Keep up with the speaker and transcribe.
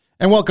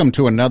And welcome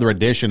to another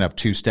edition of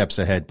Two Steps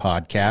Ahead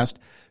Podcast.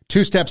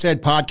 Two Steps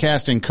Ahead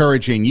Podcast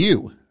encouraging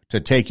you to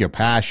take your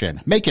passion,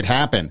 make it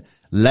happen,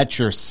 let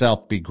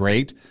yourself be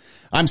great.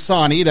 I'm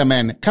Son Edom,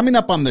 and coming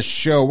up on the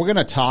show, we're going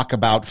to talk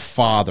about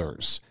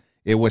fathers.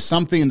 It was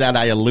something that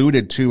I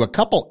alluded to a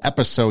couple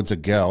episodes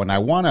ago, and I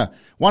want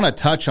to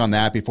touch on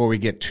that before we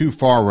get too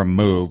far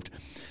removed.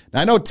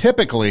 Now, I know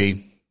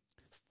typically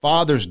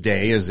Father's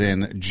Day is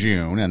in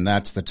June, and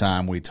that's the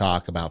time we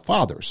talk about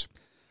fathers.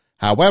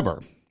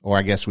 However, or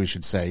I guess we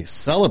should say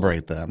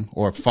celebrate them,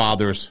 or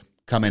fathers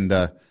come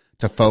into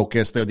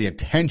focus. They're the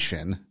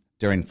attention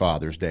during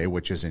Father's Day,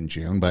 which is in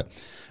June. But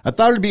I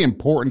thought it'd be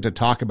important to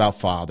talk about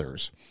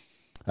fathers.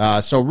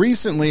 So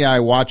recently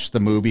I watched the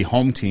movie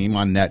Home Team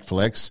on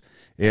Netflix.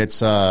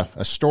 It's a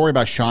story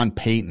about Sean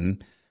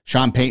Payton.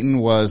 Sean Payton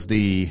was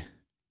the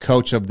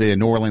coach of the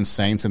New Orleans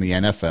Saints in the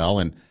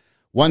NFL, and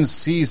one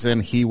season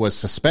he was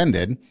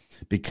suspended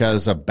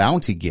because of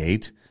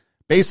Bountygate.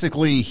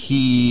 Basically,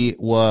 he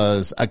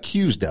was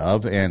accused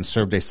of and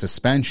served a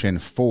suspension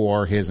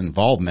for his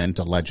involvement,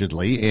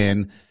 allegedly,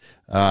 in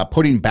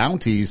putting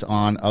bounties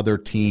on other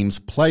teams'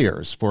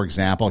 players. For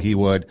example, he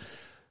would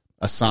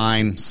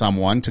assign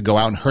someone to go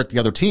out and hurt the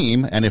other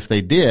team, and if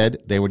they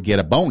did, they would get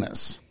a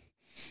bonus.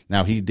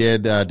 Now, he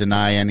did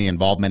deny any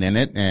involvement in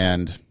it,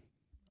 and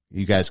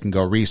you guys can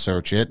go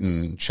research it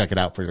and check it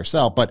out for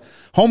yourself. But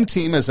Home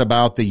Team is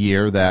about the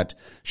year that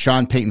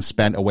Sean Payton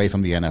spent away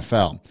from the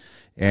NFL.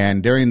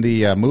 And during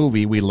the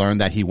movie, we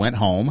learned that he went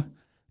home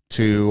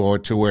to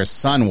where his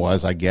son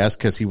was, I guess,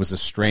 because he was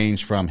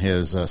estranged from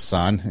his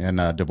son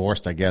and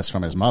divorced, I guess,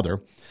 from his mother.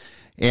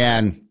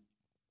 And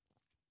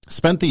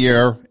spent the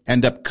year,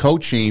 ended up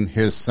coaching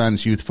his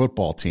son's youth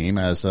football team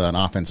as an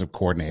offensive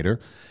coordinator.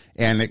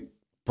 And it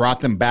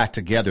brought them back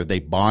together. They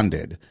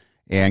bonded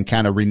and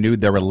kind of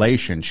renewed their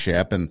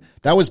relationship. And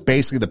that was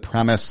basically the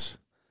premise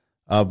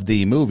of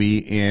the movie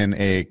in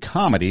a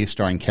comedy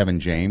starring Kevin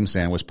James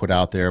and was put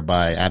out there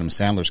by Adam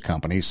Sandler's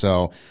company.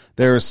 So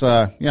there's,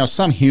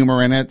 some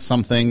humor in it.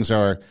 Some things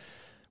are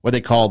what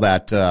they call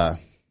that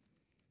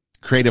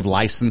creative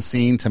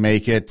licensing to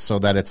make it so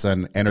that it's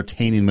an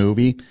entertaining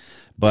movie.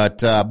 But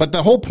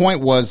the whole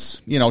point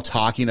was,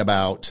 talking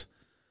about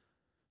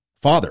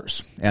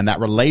fathers and that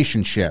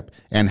relationship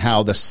and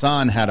how the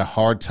son had a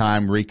hard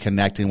time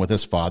reconnecting with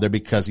his father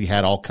because he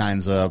had all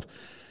kinds of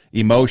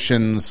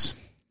emotions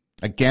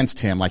against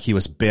him, like he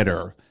was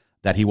bitter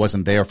that he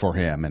wasn't there for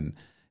him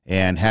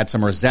and had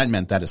some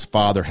resentment that his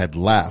father had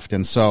left.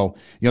 And so,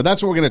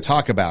 that's what we're going to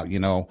talk about,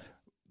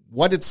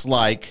 what it's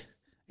like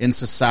in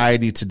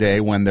society today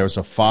when there's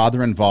a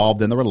father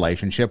involved in the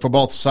relationship for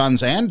both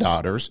sons and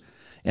daughters,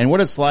 and what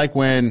it's like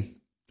when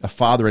a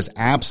father is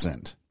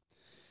absent.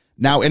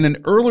 Now, in an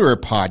earlier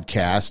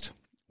podcast,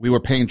 we were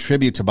paying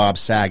tribute to Bob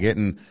Saget,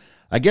 and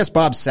I guess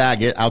Bob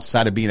Saget,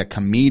 outside of being a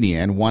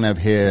comedian, one of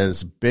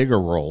his bigger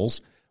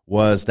roles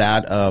was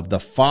that of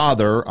the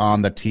father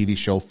on the TV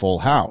show Full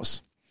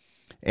House.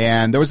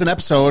 And there was an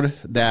episode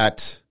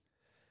that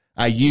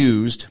I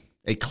used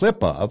a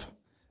clip of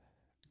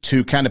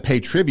to kind of pay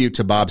tribute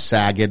to Bob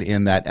Saget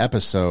in that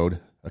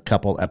episode a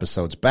couple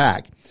episodes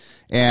back.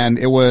 And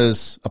it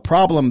was a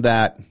problem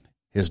that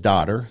his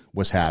daughter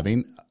was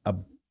having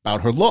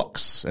about her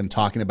looks and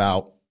talking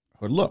about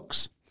her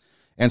looks.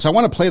 And so I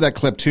want to play that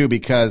clip too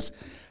because,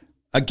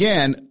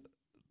 again,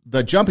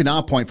 the jumping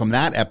off point from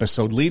that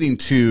episode leading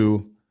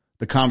to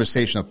the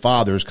conversation of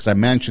fathers, because I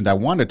mentioned I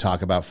wanted to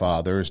talk about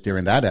fathers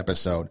during that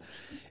episode.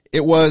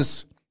 It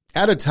was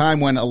at a time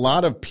when a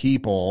lot of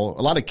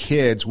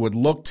kids would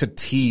look to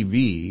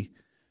TV,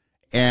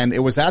 and it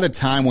was at a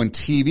time when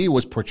TV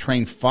was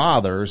portraying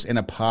fathers in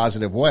a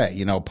positive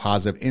way,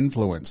 positive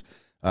influence,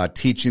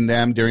 teaching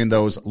them during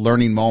those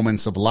learning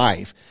moments of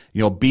life,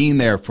 being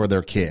there for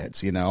their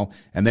kids,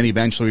 and then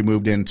eventually we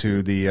moved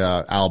into the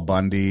Al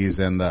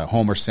Bundys and the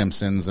Homer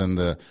Simpsons and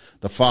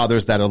the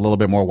fathers that are a little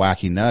bit more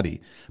wacky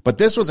nutty. But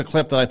this was a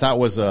clip that I thought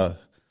was a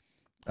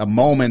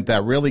moment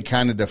that really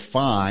kind of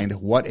defined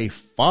what a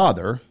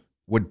father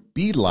would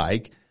be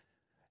like,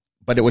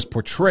 but it was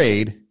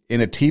portrayed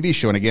in a TV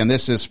show. And again,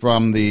 this is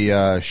from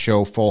the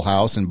show Full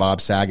House, and Bob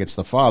Saget's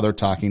the father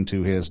talking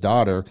to his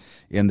daughter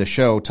in the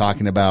show,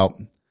 talking about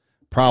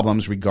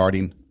problems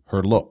regarding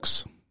her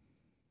looks.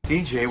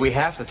 DJ, we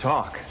have to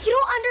talk. You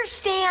don't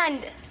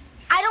understand.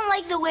 I don't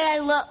like the way I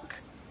look.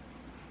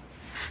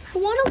 I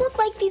want to look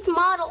like these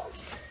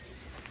models.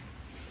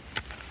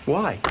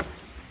 Why?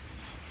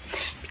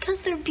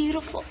 Because they're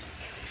beautiful.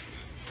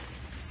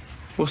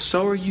 Well,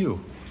 so are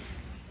you.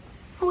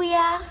 Oh,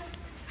 yeah?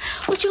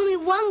 Well, show me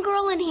one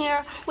girl in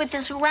here with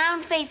this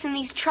round face and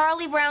these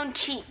Charlie Brown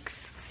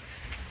cheeks.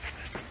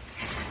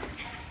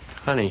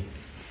 Honey,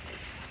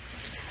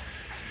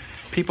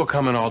 people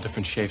come in all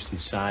different shapes and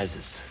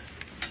sizes.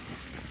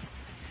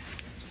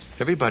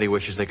 Everybody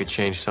wishes they could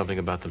change something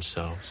about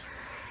themselves.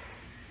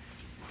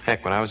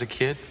 Heck, when I was a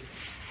kid,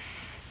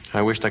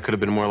 I wished I could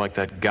have been more like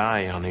that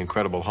guy on The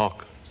Incredible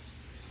Hulk.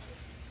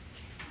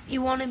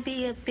 You want to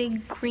be a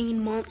big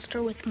green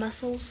monster with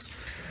muscles?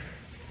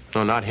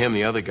 No, not him,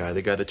 the other guy,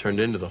 the guy that turned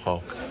into the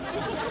Hulk.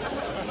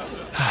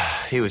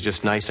 he was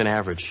just nice and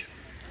average.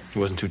 He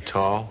wasn't too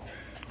tall,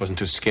 wasn't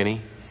too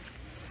skinny.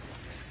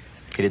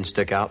 He didn't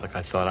stick out like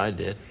I thought I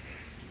did.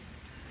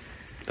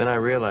 Then I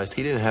realized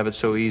he didn't have it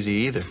so easy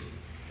either.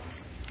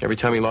 Every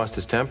time he lost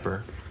his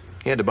temper,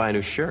 he had to buy a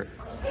new shirt.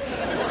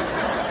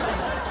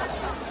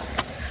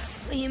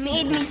 Well, you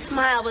made me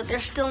smile, but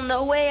there's still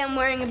no way I'm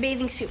wearing a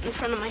bathing suit in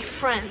front of my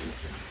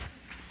friends.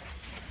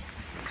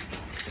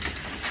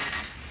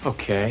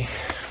 Okay.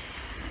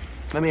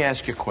 Let me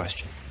ask you a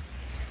question.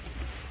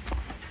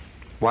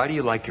 Why do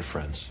you like your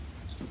friends?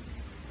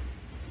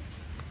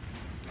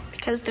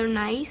 Because they're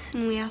nice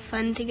and we have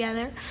fun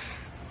together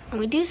and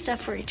we do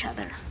stuff for each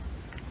other.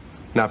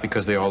 Not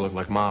because they all look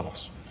like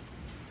models.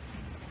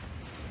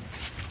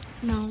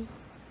 No.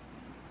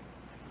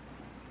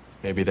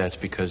 Maybe that's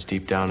because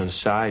deep down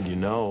inside you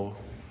know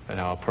that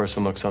how a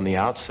person looks on the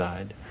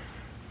outside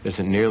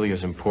isn't nearly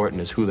as important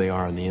as who they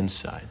are on the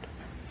inside.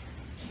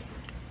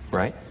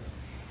 Right?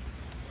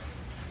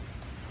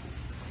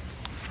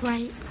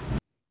 Right.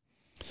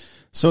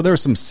 So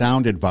there's some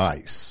sound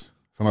advice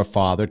from a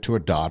father to a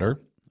daughter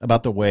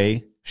about the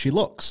way she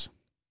looks.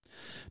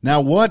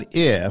 Now, what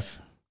if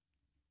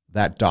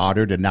that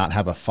daughter did not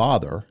have a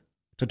father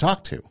to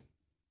talk to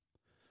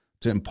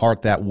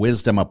impart that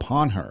wisdom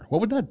upon her?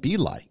 What would that be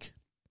like?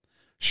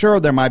 Sure,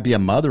 there might be a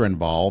mother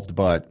involved,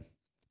 but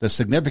the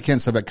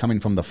significance of it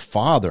coming from the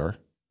father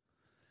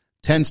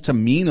tends to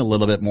mean a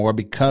little bit more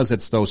because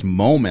it's those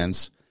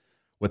moments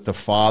with the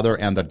father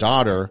and the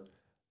daughter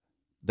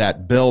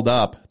that build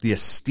up the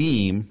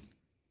esteem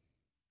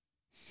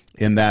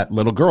in that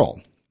little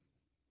girl.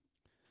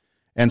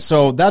 And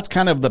so that's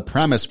kind of the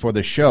premise for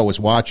the show, is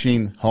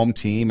watching Home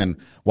Team and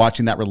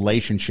watching that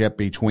relationship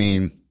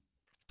between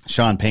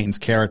Sean Payton's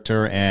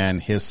character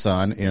and his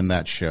son in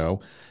that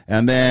show.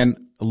 And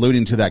then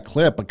alluding to that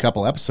clip a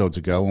couple episodes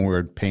ago when we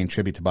were paying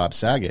tribute to Bob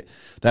Saget,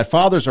 that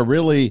fathers are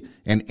really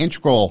an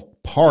integral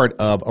part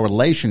of a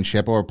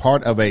relationship or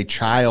part of a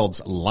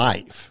child's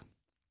life.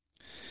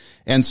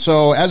 And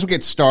so as we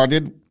get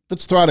started,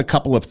 let's throw out a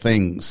couple of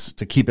things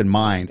to keep in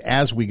mind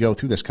as we go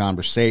through this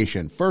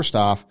conversation. First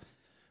off,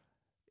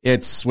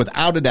 it's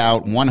without a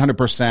doubt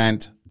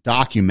 100%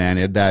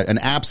 documented that an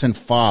absent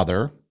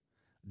father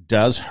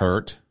does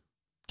hurt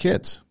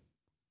kids,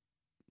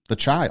 the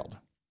child.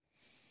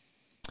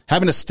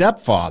 Having a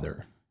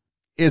stepfather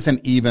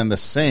isn't even the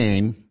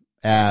same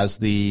as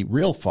the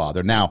real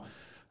father. Now,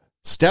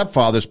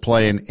 stepfathers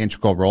play an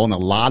integral role, and a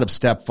lot of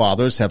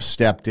stepfathers have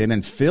stepped in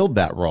and filled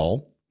that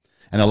role.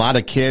 And a lot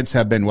of kids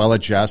have been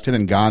well-adjusted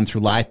and gone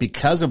through life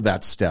because of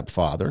that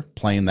stepfather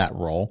playing that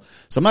role.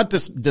 So I'm not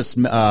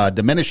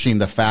diminishing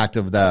the fact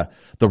of the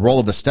role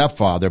of the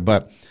stepfather,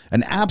 but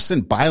an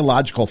absent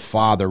biological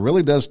father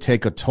really does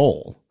take a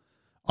toll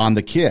on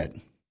the kid.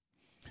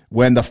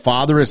 When the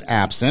father is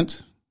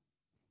absent,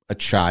 a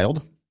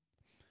child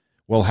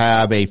will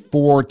have a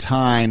 4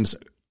 times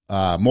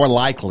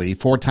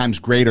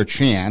greater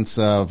chance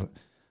of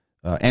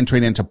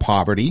entering into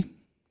poverty.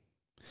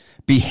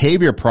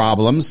 Behavior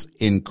problems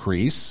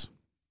increase.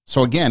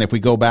 So again, if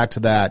we go back to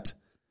that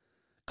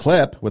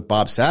clip with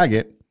Bob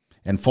Saget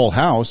and Full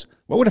House,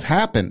 what would have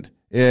happened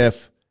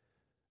if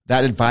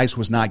that advice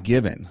was not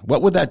given?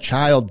 What would that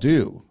child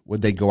do?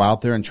 Would they go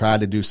out there and try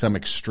to do some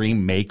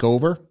extreme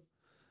makeover,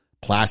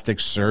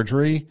 plastic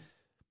surgery,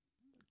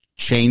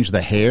 change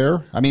the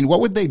hair? I mean,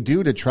 what would they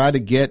do to try to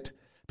get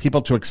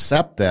people to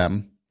accept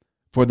them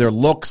for their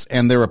looks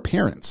and their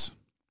appearance?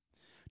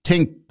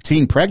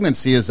 Teen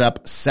pregnancy is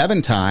up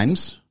 7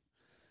 times.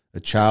 A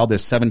child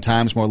is 7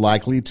 times more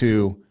likely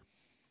to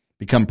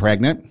become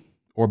pregnant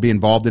or be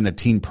involved in a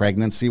teen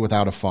pregnancy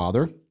without a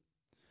father.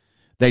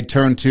 They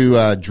turn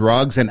to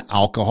drugs and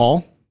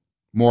alcohol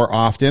more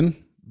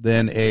often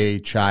than a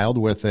child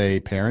with a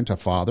parent, a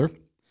father.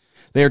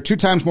 They are 2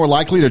 times more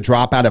likely to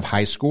drop out of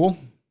high school.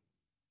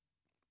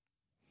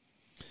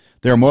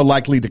 They're more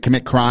likely to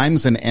commit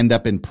crimes and end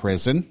up in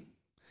prison.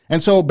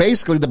 And so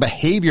basically the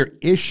behavior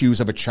issues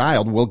of a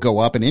child will go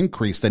up and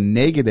increase.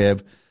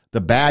 The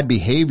bad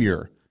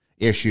behavior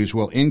issues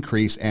will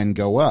increase and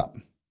go up.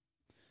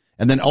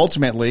 And then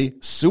ultimately,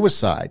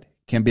 suicide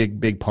can be a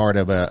big part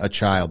of a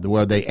child,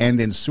 where they end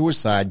in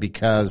suicide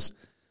because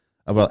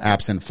of an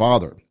absent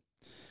father.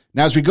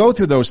 Now, as we go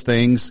through those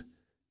things,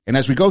 and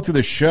as we go through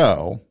the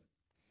show,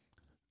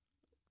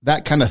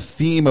 that kind of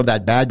theme of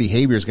that bad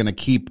behavior is going to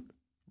keep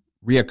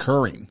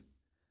reoccurring.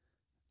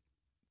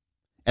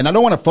 And I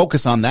don't want to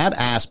focus on that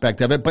aspect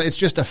of it, but it's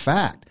just a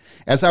fact.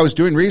 As I was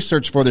doing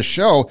research for the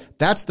show,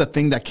 that's the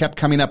thing that kept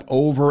coming up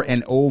over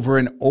and over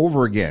and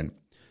over again.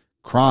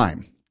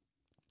 Crime,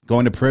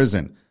 going to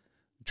prison,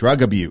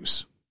 drug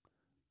abuse,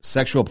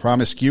 sexual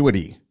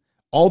promiscuity,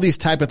 all these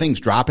type of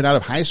things, dropping out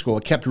of high school.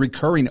 It kept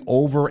recurring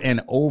over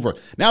and over.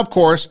 Now, of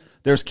course,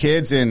 there's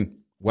kids in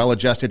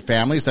well-adjusted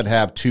families that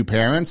have 2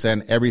 parents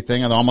and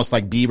everything, and almost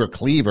like Beaver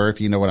Cleaver,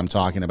 if you know what I'm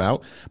talking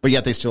about, but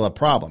yet they still have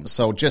problems.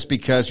 So just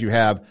because you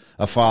have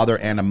a father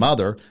and a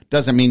mother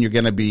doesn't mean you're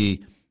going to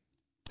be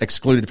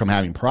excluded from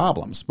having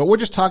problems. But we're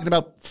just talking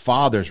about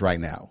fathers right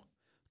now.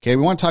 Okay,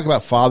 we want to talk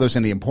about fathers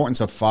and the importance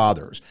of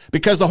fathers,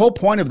 because the whole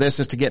point of this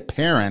is to get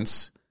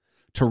parents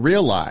to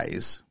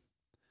realize,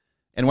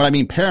 and when I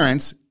mean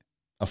parents,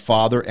 a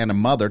father and a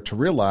mother, to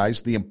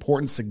realize the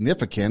important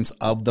significance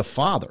of the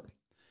father.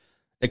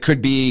 It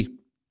could be,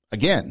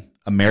 again,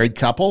 a married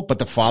couple, but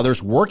the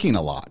father's working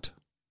a lot,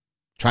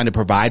 trying to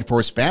provide for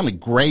his family.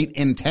 Great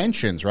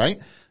intentions,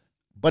 right?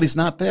 But he's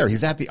not there.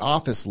 He's at the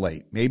office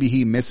late. Maybe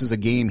he misses a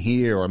game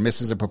here or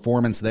misses a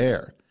performance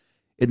there.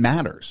 It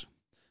matters.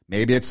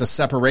 Maybe it's a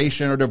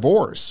separation or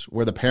divorce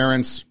where the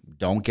parents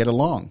don't get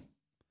along.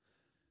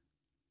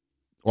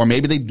 Or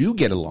maybe they do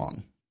get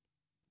along,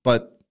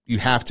 but you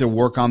have to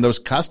work on those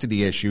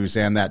custody issues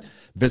and that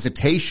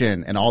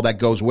visitation and all that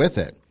goes with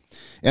it.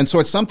 And so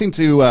it's something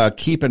to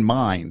keep in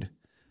mind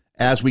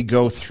as we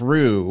go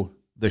through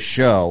the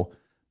show,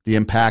 the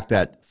impact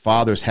that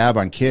fathers have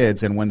on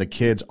kids, and when the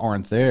kids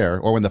aren't there,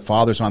 or when the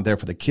fathers aren't there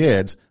for the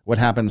kids, what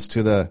happens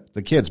to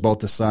the kids, both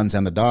the sons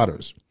and the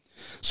daughters.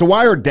 So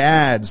why are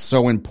dads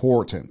so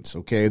important?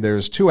 Okay,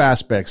 there's two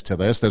aspects to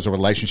this. There's a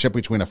relationship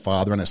between a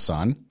father and a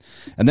son,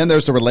 and then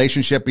there's the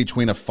relationship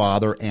between a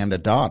father and a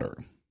daughter.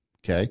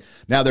 Okay,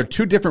 now they're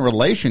two different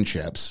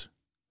relationships,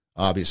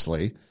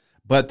 obviously,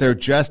 but they're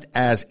just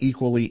as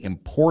equally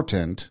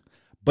important,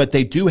 but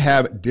they do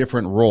have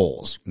different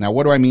roles. Now,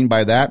 what do I mean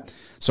by that?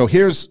 So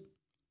here's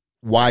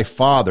why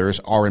fathers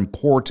are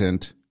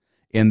important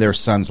in their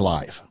son's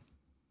life.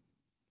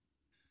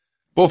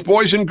 Both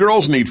boys and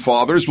girls need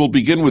fathers. We'll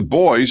begin with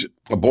boys.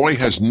 A boy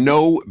has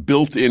no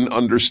built-in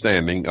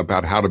understanding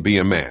about how to be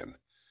a man,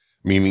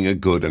 meaning a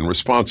good and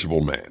responsible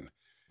man.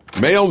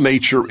 Male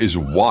nature is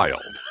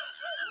wild,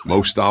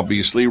 most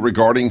obviously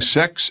regarding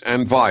sex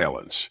and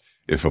violence.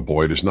 If a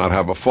boy does not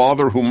have a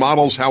father who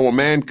models how a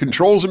man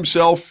controls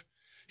himself,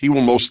 he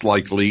will most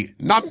likely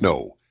not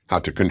know how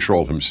to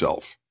control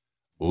himself,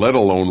 let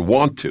alone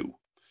want to.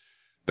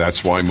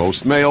 That's why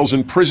most males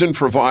in prison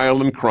for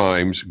violent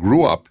crimes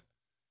grew up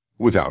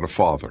without a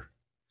father.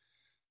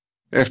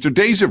 After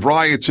days of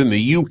riots in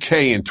the UK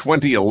in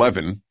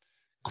 2011,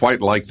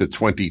 quite like the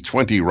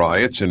 2020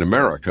 riots in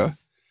America,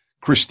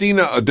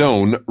 Christina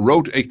Adone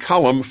wrote a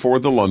column for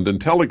the London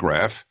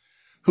Telegraph,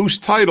 whose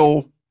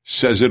title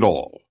says it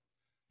all.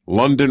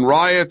 London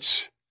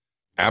riots,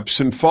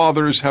 absent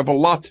fathers have a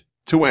lot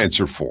to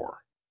answer for.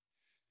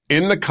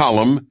 In the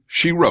column,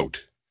 she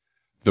wrote,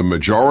 "The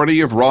majority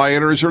of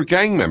rioters are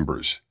gang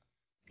members.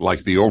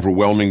 Like the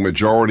overwhelming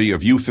majority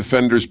of youth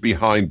offenders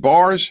behind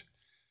bars,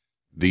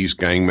 these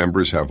gang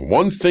members have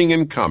one thing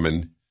in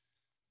common: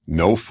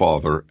 no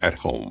father at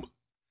home."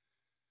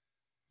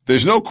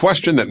 There's no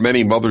question that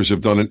many mothers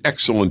have done an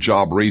excellent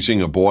job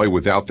raising a boy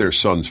without their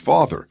son's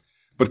father,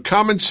 but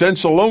common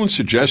sense alone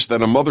suggests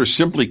that a mother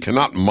simply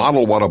cannot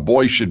model what a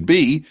boy should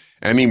be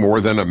any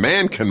more than a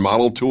man can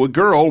model to a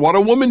girl what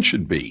a woman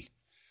should be.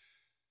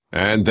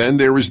 And then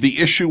there is the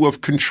issue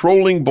of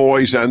controlling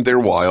boys and their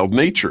wild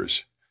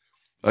natures.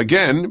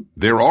 Again,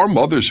 there are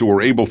mothers who are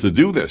able to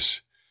do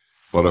this,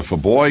 but if a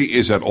boy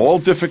is at all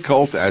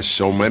difficult, as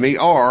so many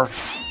are,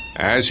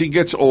 as he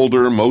gets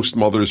older, most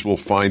mothers will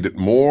find it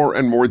more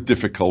and more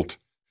difficult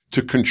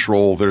to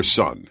control their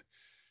son,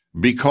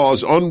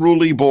 because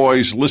unruly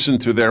boys listen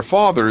to their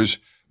fathers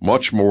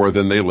much more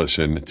than they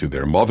listen to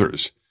their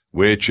mothers,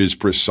 which is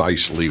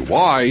precisely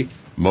why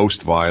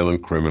most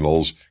violent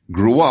criminals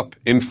grew up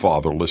in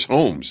fatherless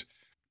homes.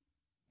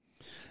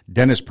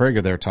 Dennis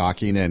Prager there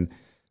talking, and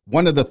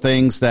one of the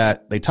things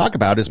that they talk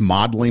about is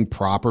modeling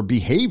proper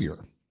behavior.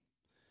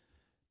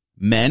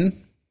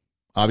 Men,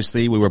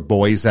 obviously, we were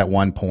boys at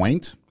one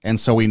point, and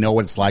so we know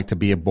what it's like to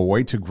be a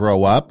boy, to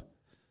grow up,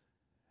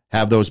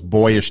 have those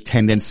boyish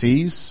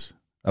tendencies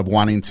of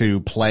wanting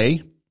to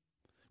play,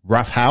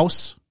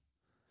 roughhouse,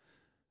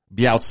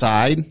 be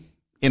outside,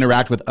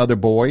 interact with other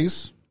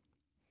boys.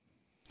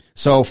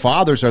 So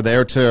fathers are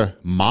there to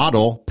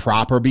model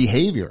proper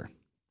behavior.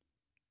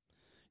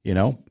 You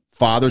know,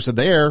 fathers are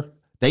there.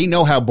 They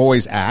know how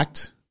boys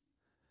act.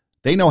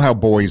 They know how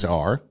boys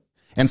are.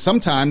 And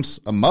sometimes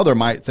a mother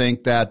might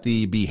think that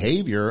the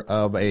behavior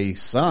of a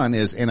son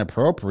is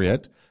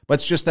inappropriate, but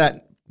it's just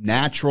that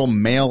natural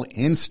male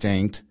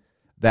instinct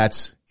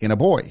that's in a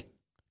boy.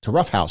 To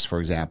roughhouse, for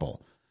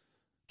example.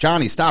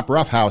 Johnny, stop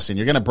roughhousing.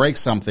 You're going to break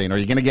something or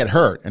you're going to get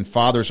hurt. And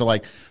fathers are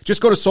like,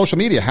 just go to social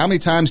media. How many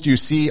times do you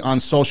see on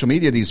social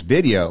media these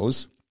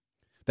videos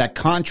that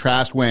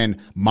contrast when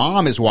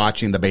mom is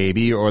watching the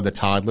baby or the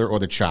toddler or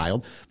the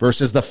child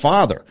versus the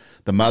father?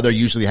 The mother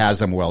usually has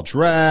them well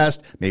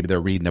dressed. Maybe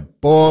they're reading a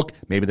book.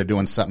 Maybe they're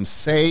doing something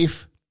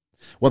safe.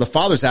 Well, the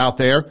father's out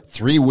there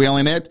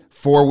 3-wheeling it,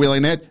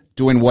 4-wheeling it,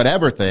 doing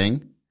whatever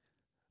thing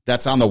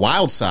that's on the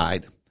wild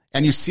side.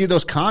 And you see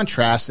those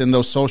contrasts in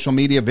those social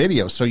media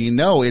videos, so you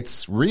know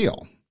it's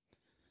real.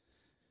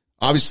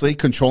 Obviously,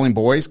 controlling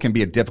boys can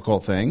be a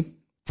difficult thing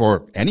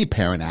for any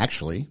parent,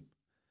 actually.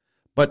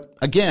 But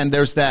again,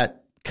 there's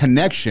that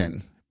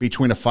connection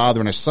between a father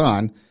and a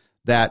son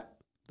that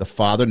the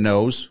father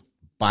knows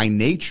by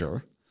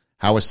nature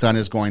how a son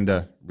is going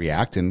to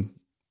react in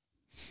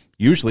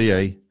usually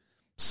a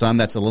son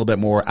that's a little bit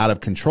more out of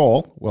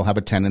control will have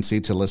a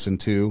tendency to listen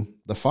to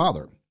the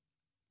father.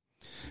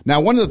 Now,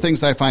 one of the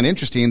things that I find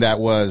interesting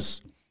that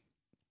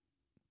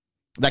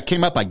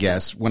came up, I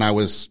guess, when I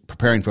was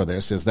preparing for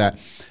this is that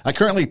I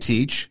currently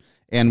teach,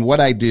 and what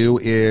I do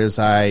is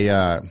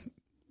I'm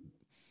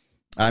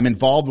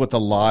involved with a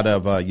lot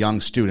of young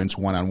students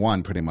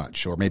one-on-one pretty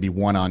much, or maybe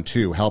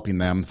one-on-two, helping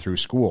them through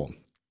school.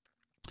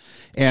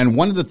 And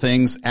one of the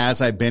things,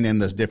 as I've been in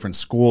the different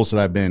schools that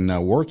I've been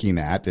working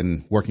at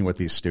and working with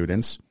these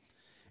students,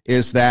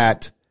 is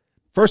that,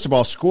 first of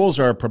all, schools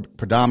are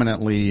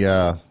predominantly,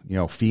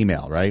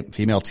 female, right?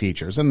 Female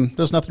teachers. And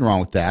there's nothing wrong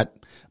with that,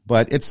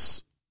 but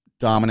it's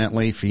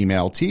dominantly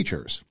female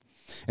teachers.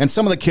 And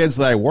some of the kids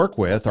that I work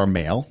with are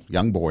male,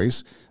 young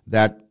boys,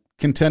 that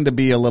can tend to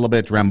be a little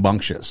bit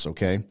rambunctious,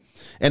 okay?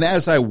 And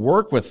as I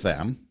work with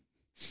them,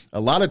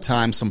 a lot of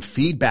times some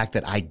feedback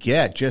that I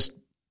get just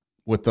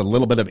with the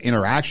little bit of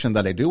interaction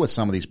that I do with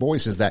some of these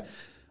boys is that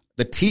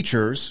the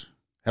teachers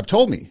have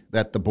told me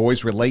that the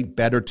boys relate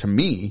better to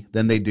me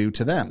than they do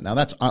to them. Now,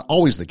 that's not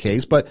always the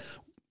case, but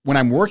when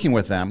I'm working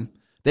with them,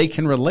 they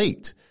can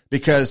relate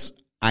because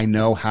I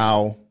know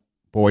how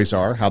boys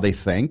are, how they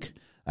think.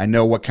 I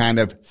know what kind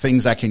of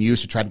things I can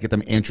use to try to get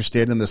them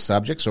interested in the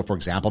subject. So, for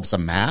example, if it's a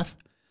math,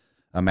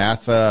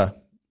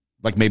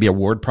 like maybe a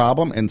word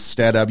problem,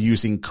 instead of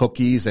using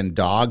cookies and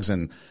dogs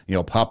and,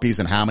 puppies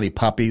and how many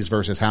puppies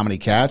versus how many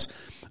cats,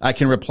 I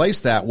can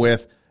replace that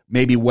with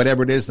maybe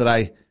whatever it is that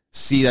I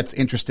see that's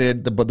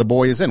interested the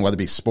boy is in, whether it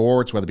be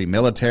sports, whether it be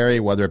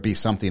military, whether it be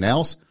something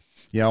else,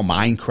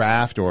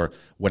 Minecraft or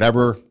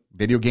whatever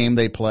video game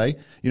they play.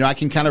 I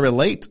can kind of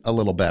relate a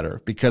little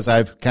better because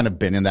I've kind of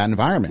been in that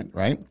environment,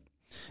 right?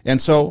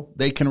 And so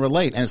they can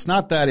relate. And it's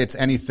not that it's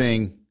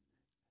anything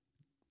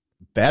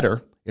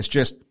better. It's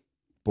just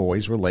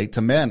boys relate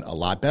to men a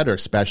lot better,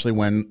 especially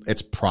when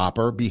it's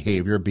proper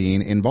behavior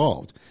being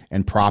involved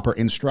and proper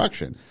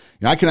instruction.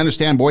 I can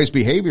understand boys'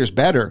 behaviors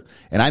better,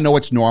 and I know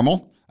it's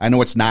normal. I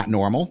know it's not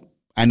normal.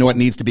 I know it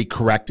needs to be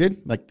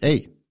corrected. Like,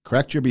 hey,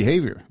 correct your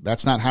behavior.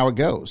 That's not how it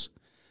goes.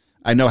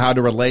 I know how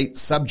to relate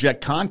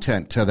subject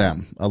content to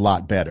them a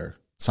lot better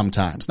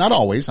sometimes. Not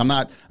always. I'm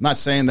not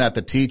saying that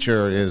the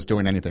teacher is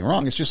doing anything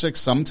wrong. It's just like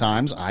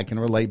sometimes I can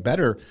relate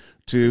better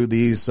to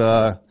these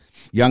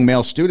young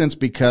male students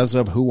because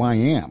of who I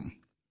am.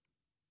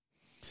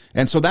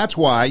 And so that's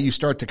why you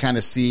start to kind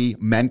of see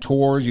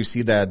mentors. You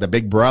see the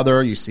big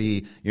brother. You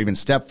see even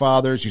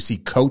stepfathers. You see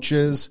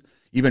coaches,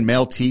 even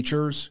male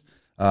teachers,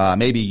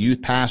 maybe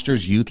youth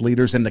pastors, youth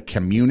leaders in the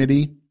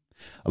community.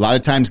 A lot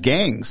of times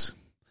gangs.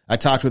 I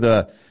talked with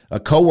a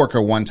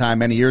coworker one time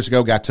many years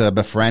ago, got to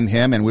befriend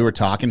him, and we were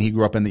talking. He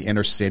grew up in the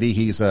inner city.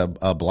 He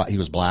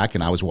was black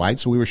and I was white,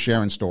 so we were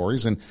sharing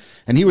stories. And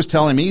he was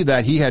telling me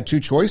that he had two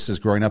choices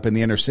growing up in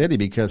the inner city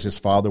because his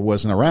father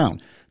wasn't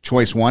around.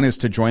 Choice one is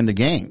to join the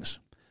gangs.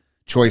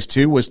 Choice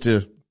two was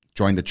to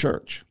join the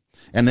church.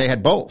 And they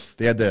had both.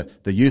 They had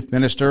the youth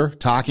minister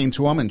talking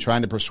to him and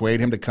trying to persuade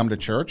him to come to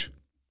church,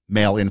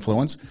 male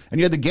influence.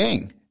 And you had the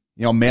gang,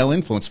 male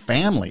influence,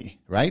 family,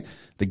 right?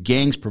 The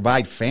gangs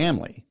provide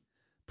family.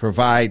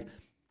 Provide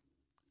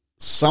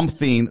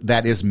something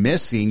that is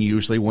missing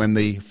usually when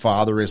the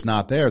father is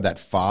not there, that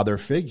father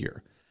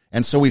figure.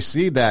 And so we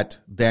see that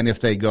then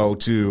if they go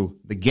to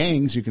the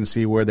gangs, you can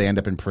see where they end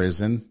up in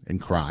prison and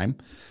crime.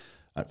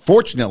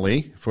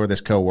 Fortunately for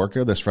this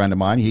coworker, this friend of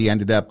mine, he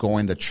ended up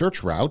going the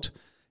church route,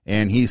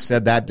 and he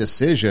said that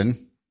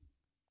decision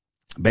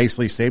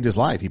basically saved his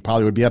life. He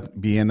probably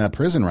would be in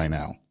prison right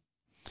now.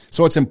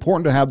 So it's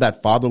important to have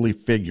that fatherly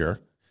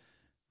figure,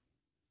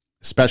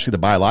 especially the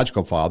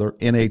biological father,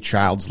 in a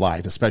child's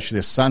life, especially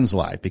the son's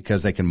life,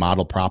 because they can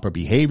model proper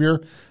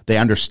behavior. They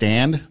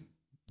understand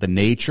the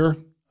nature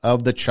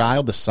of the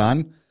child, the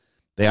son.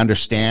 They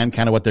understand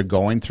kind of what they're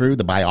going through,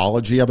 the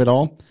biology of it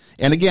all.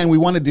 And again, we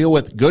want to deal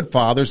with good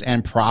fathers,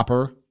 and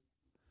proper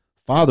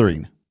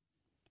fathering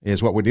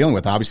is what we're dealing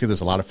with. Obviously,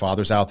 there's a lot of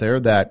fathers out there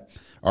that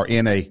are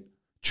in a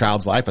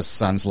child's life, a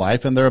son's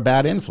life, and they're a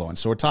bad influence.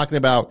 So we're talking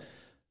about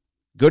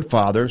good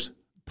fathers,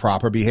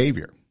 proper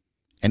behavior,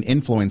 and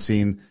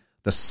influencing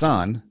the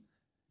son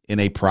in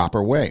a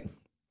proper way.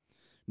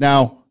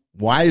 Now,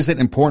 why is it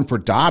important for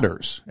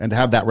daughters and to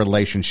have that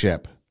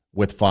relationship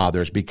with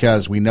fathers?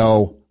 Because we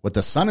know what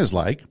the son is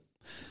like,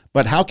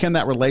 but how can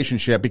that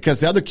relationship, because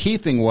the other key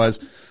thing was,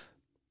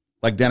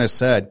 like Dennis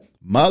said,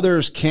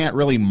 mothers can't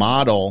really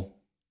model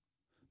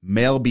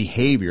male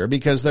behavior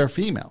because they're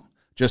female,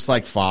 just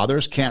like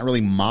fathers can't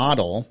really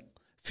model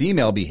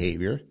female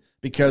behavior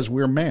because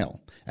we're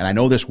male. And I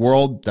know this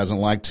world doesn't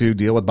like to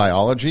deal with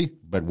biology,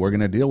 but we're going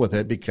to deal with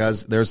it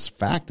because there's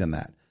fact in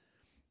that.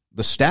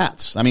 The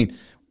stats. I mean,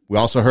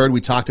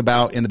 we talked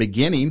about in the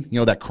beginning,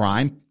 that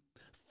crime,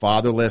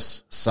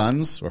 fatherless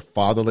sons or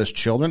fatherless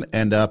children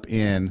end up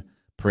in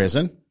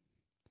prison.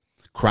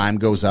 Crime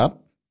goes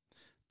up.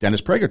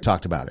 Dennis Prager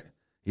talked about it.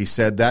 He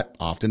said that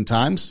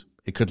oftentimes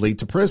it could lead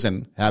to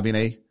prison, having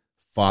a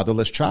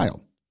fatherless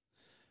child.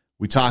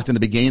 We talked in the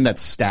beginning that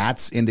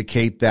stats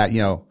indicate that,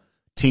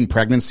 teen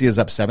pregnancy is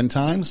up 7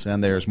 times,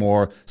 and there's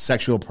more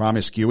sexual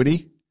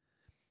promiscuity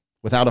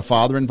without a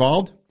father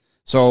involved.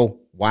 So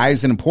why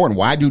is it important?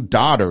 Why do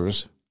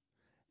daughters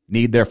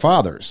need their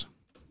fathers?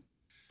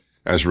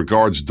 As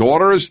regards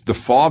daughters, the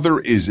father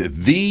is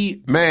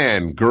the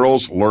man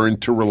girls learn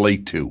to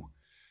relate to.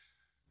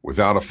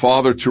 Without a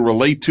father to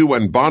relate to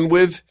and bond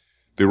with,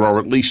 there are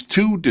at least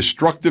two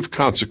destructive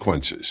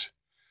consequences.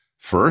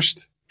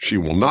 First, she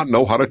will not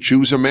know how to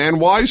choose a man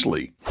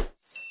wisely.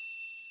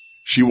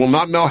 She will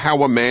not know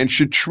how a man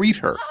should treat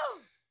her,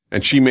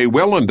 and she may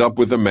well end up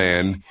with a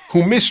man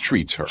who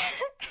mistreats her.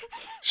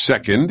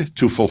 Second,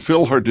 to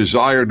fulfill her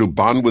desire to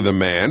bond with a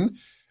man,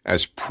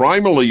 as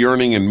primally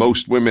yearning in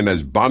most women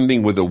as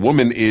bonding with a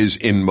woman is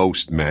in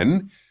most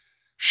men,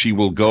 she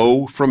will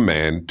go from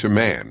man to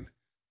man.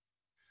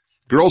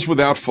 Girls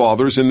without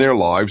fathers in their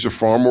lives are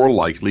far more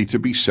likely to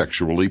be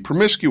sexually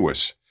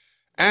promiscuous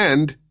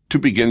and to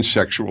begin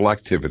sexual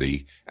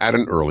activity at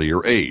an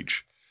earlier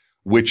age,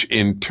 which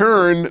in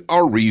turn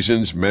are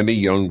reasons many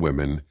young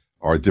women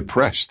are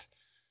depressed.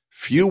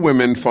 Few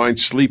women find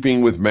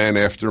sleeping with man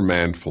after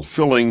man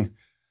fulfilling.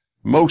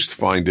 Most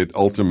find it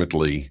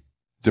ultimately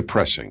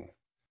depressing.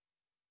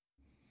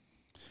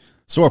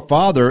 So a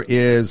father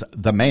is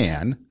the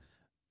man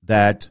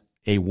that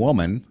a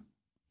woman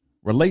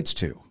relates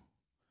to.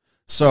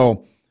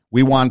 So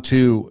we want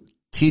to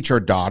teach our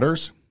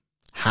daughters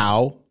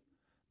how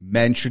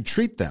men should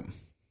treat them.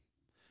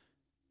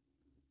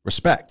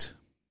 Respect.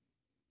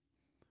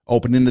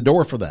 Opening the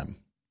door for them.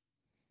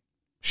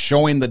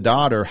 Showing the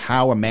daughter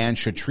how a man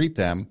should treat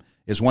them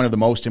is one of the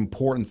most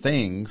important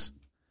things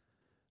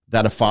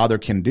that a father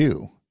can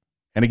do.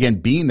 And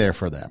again, being there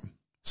for them,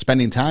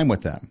 spending time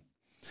with them,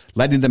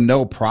 letting them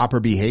know proper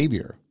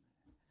behavior,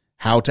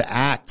 how to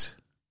act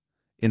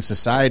in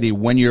society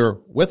when you're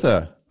with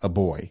a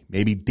boy,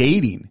 maybe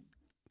dating.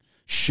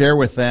 Share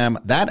with them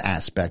that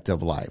aspect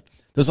of life.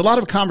 There's a lot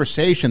of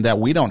conversation that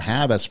we don't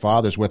have as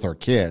fathers with our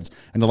kids,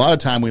 and a lot of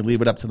time we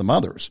leave it up to the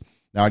mothers.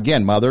 Now,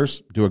 again,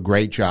 mothers do a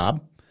great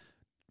job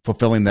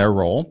fulfilling their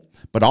role,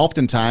 but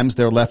oftentimes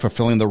they're left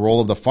fulfilling the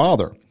role of the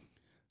father.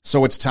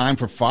 So it's time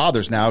for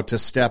fathers now to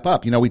step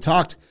up. You know, we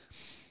talked,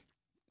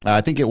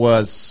 I think it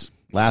was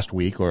last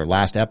week or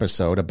last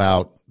episode,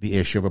 about the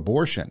issue of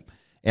abortion.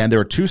 And there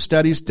were two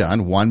studies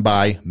done, one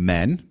by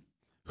men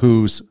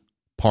whose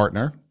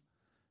partner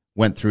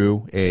went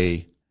through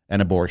an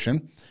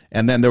abortion.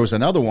 And then there was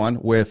another one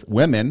with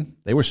women,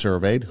 they were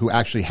surveyed, who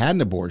actually had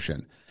an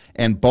abortion.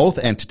 And both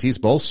entities,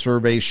 both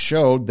surveys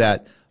showed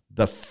that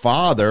the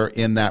father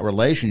in that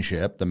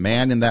relationship, the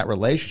man in that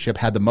relationship,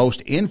 had the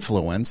most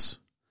influence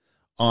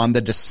on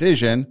the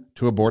decision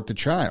to abort the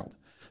child.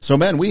 So,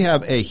 men, we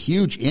have a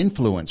huge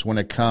influence when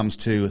it comes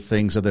to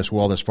things of this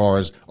world as far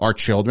as our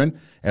children,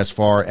 as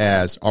far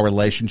as our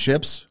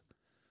relationships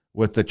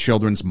with the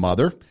children's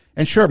mother.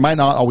 And sure, it might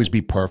not always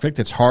be perfect.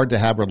 It's hard to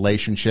have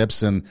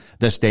relationships in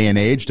this day and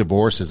age.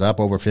 Divorce is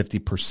up over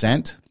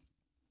 50%.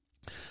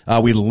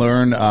 We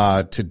learn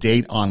to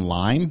date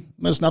online.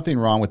 There's nothing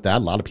wrong with that. A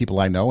lot of people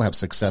I know have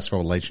successful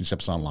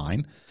relationships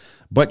online.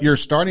 But you're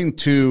starting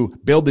to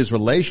build these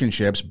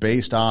relationships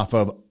based off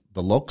of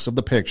the looks of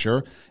the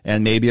picture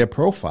and maybe a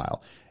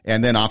profile.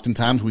 And then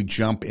oftentimes we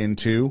jump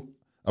into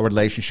a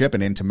relationship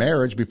and into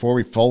marriage before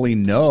we fully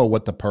know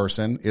what the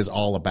person is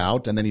all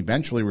about. And then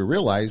eventually we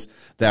realize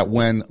that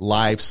when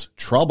life's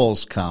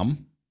troubles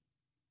come,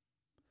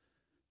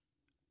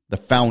 the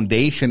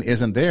foundation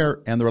isn't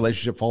there and the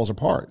relationship falls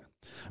apart.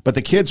 But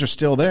the kids are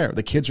still there.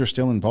 The kids are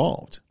still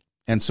involved.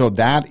 And so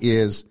that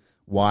is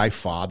why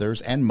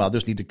fathers and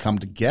mothers need to come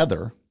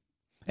together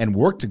and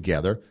work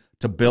together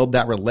to build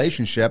that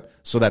relationship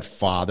so that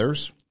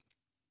fathers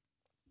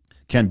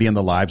can be in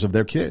the lives of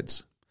their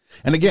kids.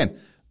 And again,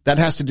 that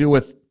has to do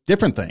with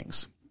different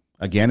things.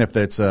 Again, if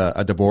it's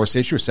a divorce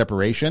issue, a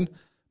separation,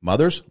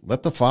 mothers,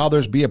 let the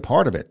fathers be a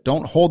part of it.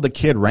 Don't hold the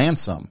kid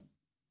ransom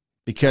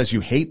because you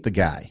hate the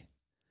guy.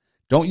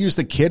 Don't use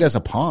the kid as a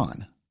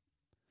pawn.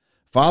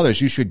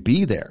 Fathers, you should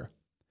be there.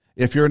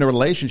 If you're in a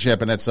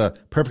relationship and it's a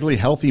perfectly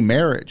healthy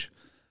marriage,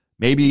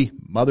 maybe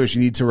mothers,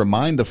 you need to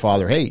remind the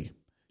father, hey,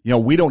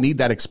 we don't need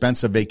that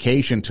expensive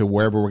vacation to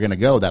wherever we're going to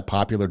go, that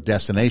popular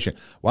destination.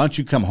 Why don't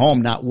you come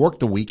home, not work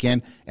the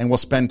weekend, and we'll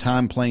spend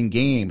time playing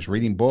games,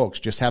 reading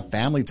books, just have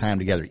family time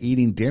together,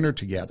 eating dinner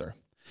together.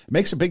 It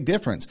makes a big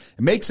difference.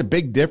 It makes a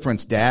big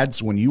difference,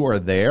 dads, when you are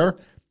there,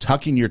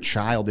 tucking your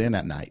child in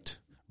at night,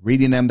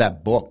 reading them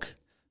that book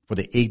for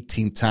the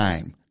 18th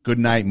time,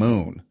 Goodnight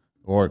Moon,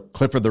 or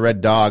Clifford the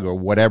Red Dog, or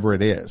whatever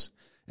it is.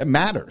 It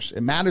matters.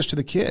 It matters to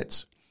the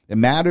kids. It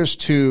matters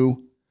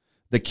to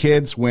the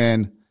kids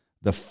when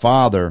the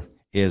father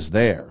is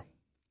there.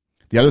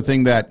 The other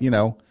thing that,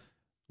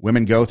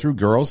 women go through,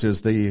 girls,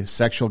 is the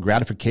sexual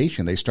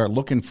gratification. They start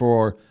looking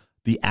for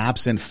the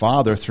absent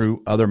father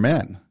through other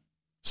men,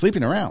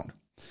 sleeping around.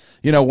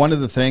 One of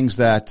the things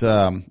that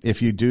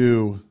if you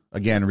do,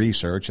 again,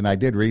 research, and I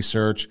did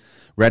research,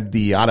 read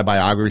the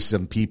autobiographies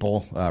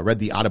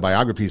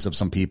of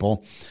some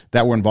people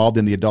that were involved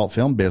in the adult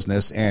film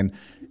business, and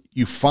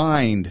you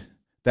find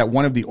that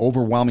one of the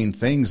overwhelming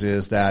things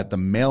is that the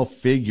male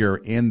figure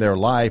in their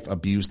life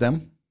abused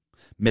them,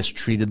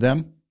 mistreated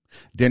them,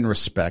 didn't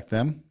respect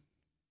them.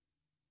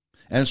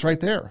 And it's right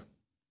there.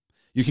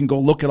 You can go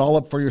look it all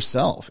up for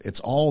yourself.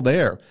 It's all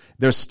there.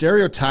 There's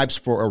stereotypes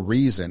for a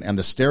reason. And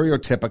the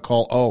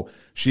stereotypical, oh,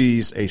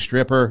 she's a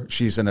stripper,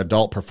 she's an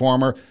adult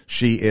performer,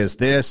 she is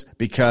this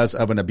because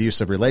of an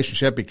abusive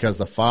relationship, because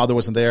the father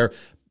wasn't there,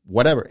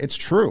 whatever. It's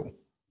true.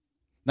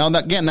 Now,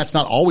 again, that's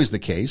not always the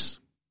case.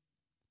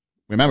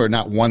 Remember,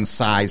 not one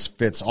size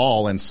fits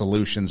all in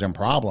solutions and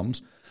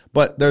problems,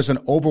 but there's an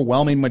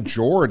overwhelming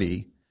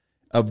majority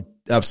of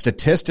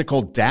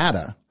statistical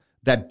data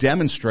that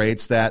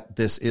demonstrates that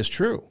this is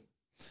true.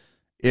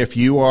 If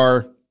you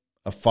are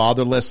a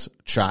fatherless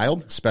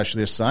child,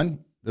 especially a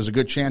son, there's a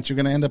good chance you're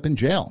going to end up in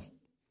jail.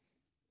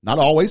 Not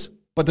always,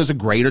 but there's a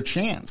greater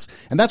chance.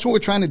 And that's what we're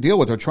trying to deal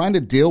with. We're trying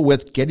to deal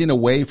with getting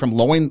away from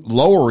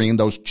lowering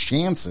those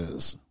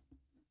chances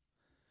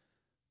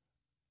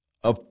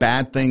of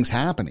bad things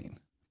happening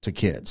to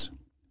kids.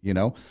 You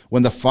know,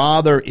 when the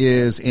father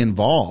is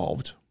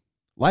involved,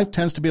 life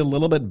tends to be a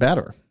little bit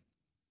better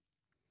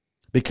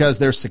because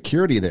there's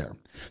security there.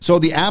 So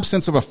the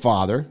absence of a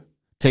father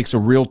takes a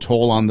real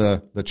toll on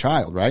the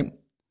child, right?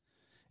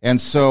 And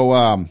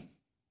so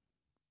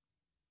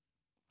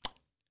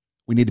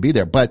we need to be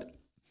there. But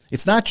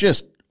it's not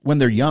just when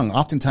they're young.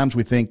 Oftentimes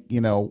we think,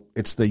 you know,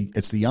 it's the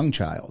young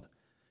child.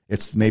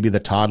 It's maybe the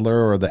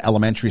toddler or the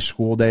elementary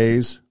school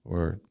days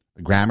or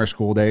the grammar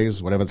school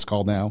days, whatever it's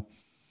called now.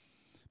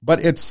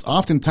 But it's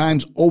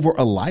oftentimes over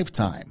a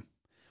lifetime.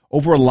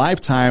 Over a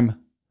lifetime,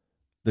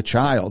 the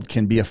child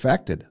can be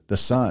affected, the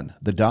son,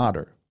 the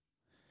daughter.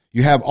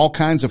 You have all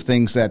kinds of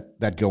things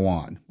that go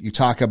on. You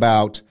talk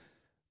about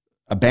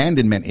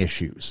abandonment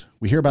issues.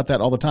 We hear about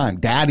that all the time.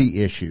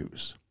 Daddy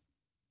issues.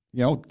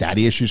 You know,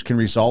 daddy issues can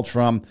result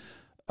from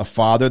a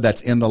father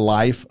that's in the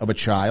life of a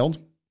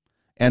child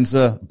and is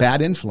a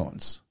bad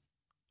influence,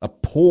 a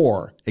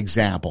poor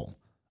example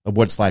of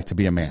what it's like to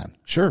be a man.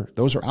 Sure,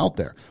 those are out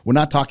there. We're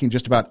not talking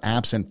just about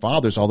absent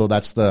fathers, although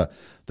that's the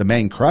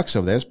main crux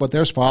of this, but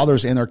there's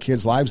fathers in their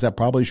kids' lives that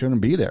probably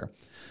shouldn't be there.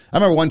 I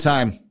remember one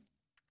time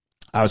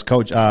I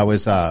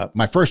was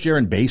my first year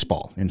in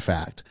baseball, in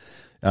fact.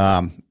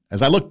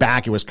 As I look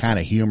back, it was kind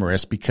of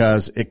humorous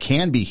because it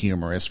can be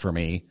humorous for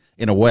me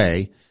in a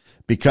way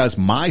because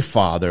my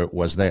father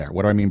was there.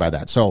 What do I mean by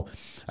that? So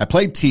I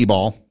played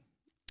t-ball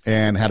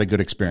and had a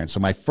good experience. So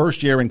my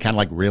first year in kind of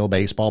like real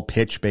baseball,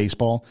 pitch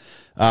baseball,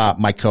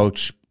 my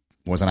coach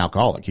was an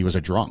alcoholic. He was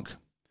a drunk.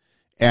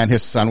 And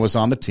his son was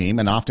on the team,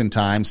 and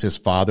oftentimes his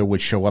father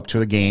would show up to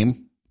the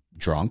game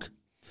drunk.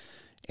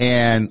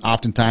 And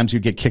oftentimes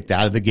you'd get kicked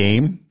out of the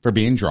game for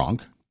being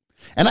drunk.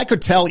 And I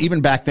could tell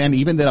even back then,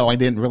 even though I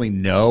didn't really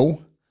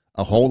know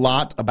a whole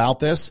lot about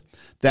this,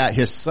 that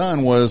his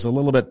son was a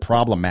little bit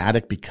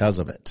problematic because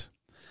of it.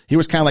 He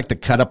was kind of like the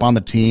cut up on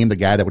the team, the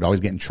guy that would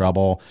always get in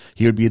trouble.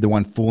 He would be the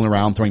one fooling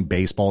around, throwing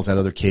baseballs at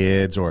other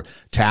kids or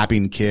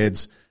tapping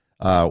kids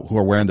who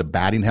are wearing the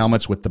batting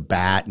helmets with the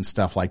bat and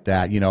stuff like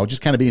that, you know,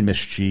 just kind of being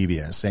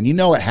mischievous. And you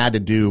know it had to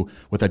do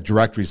with a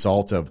direct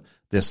result of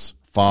this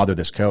father,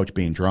 this coach,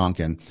 being drunk.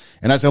 And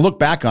as I look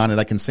back on it,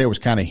 I can say it was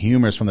kind of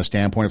humorous from the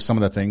standpoint of some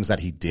of the things that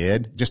he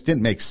did. Just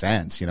didn't make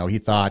sense. You know, he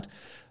thought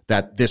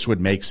that this would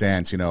make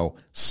sense, you know,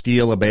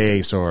 steal a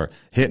base or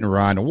hit and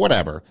run or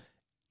whatever.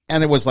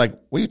 And it was like,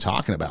 what are you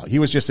talking about? He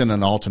was just in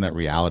an alternate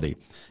reality.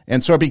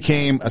 And so it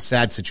became a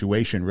sad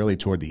situation really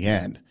toward the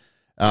end.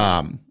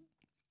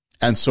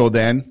 And so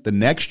then the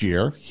next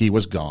year he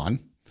was gone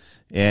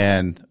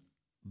and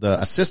the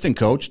assistant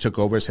coach took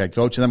over as head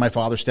coach. And then my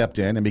father stepped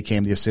in and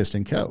became the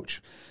assistant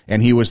coach.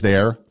 And he was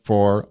there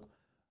for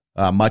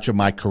much of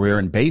my career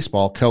in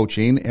baseball,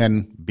 coaching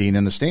and being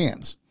in the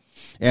stands.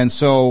 And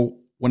so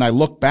when I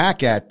look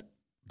back at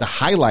the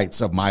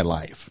highlights of my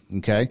life,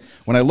 okay,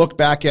 when I look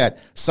back at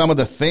some of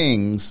the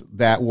things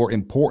that were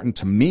important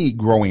to me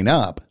growing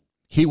up,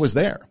 he was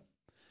there.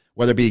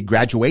 Whether it be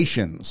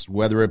graduations,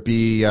 whether it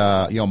be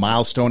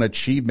milestone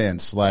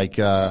achievements like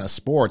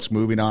sports,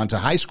 moving on to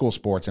high school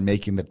sports and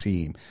making the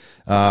team,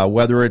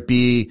 whether it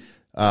be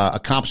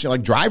accomplishing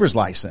like driver's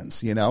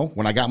license. You know,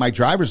 when I got my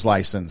driver's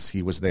license,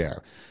 he was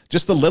there.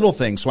 Just the little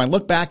things. So I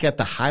look back at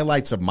the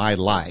highlights of my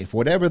life,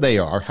 whatever they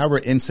are, however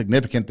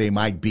insignificant they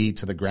might be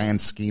to the grand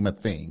scheme of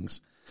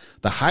things,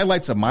 the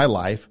highlights of my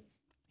life,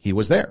 he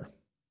was there.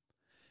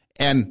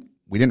 And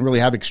we didn't really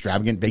have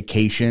extravagant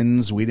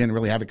vacations. We didn't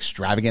really have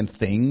extravagant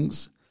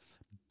things.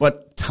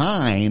 But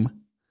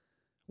time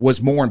was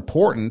more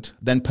important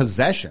than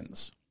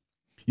possessions.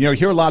 You know, you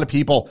hear a lot of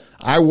people,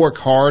 I work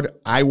hard,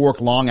 I work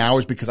long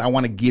hours because I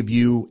want to give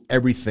you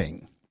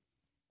everything.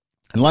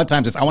 And a lot of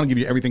times it's, I want to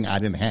give you everything I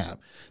didn't have.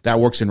 That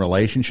works in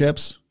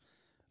relationships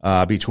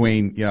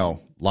between, you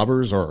know,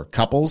 lovers or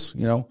couples.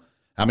 You know,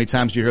 how many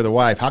times do you hear the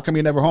wife, how come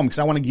you're never home? Because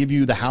I want to give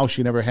you the house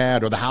you never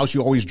had or the house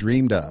you always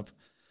dreamed of.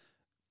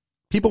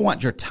 People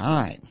want your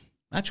time,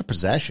 not your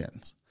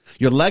possessions.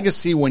 Your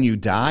legacy when you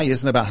die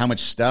isn't about how much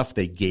stuff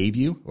they gave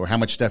you or how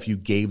much stuff you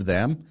gave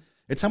them.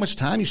 It's how much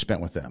time you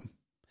spent with them.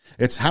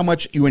 It's how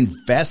much you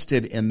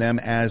invested in them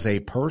as a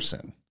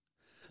person.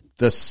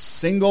 The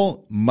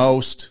single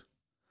most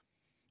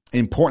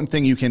important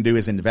thing you can do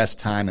is invest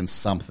time in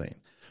something.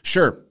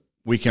 Sure,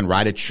 we can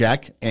write a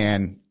check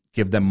and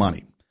give them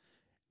money.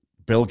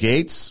 Bill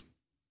Gates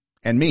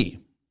and me.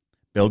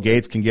 Bill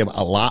Gates can give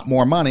a lot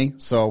more money,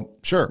 so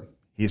sure,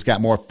 he's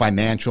got more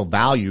financial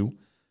value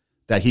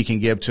that he can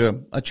give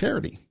to a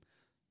charity.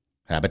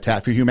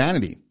 Habitat for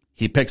Humanity.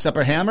 He picks up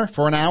a hammer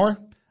for an hour.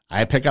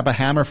 I pick up a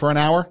hammer for an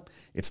hour.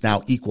 It's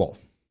now equal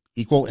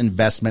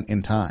investment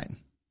in time.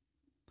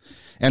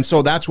 And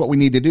so that's what we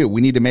need to do.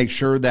 We need to make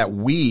sure that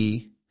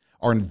we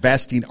are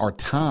investing our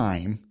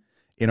time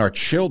in our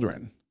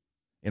children,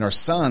 in our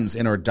sons,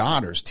 in our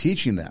daughters,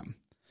 teaching them.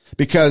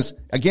 Because,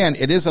 again,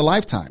 it is a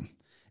lifetime.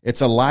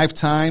 It's a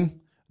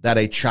lifetime that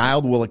a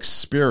child will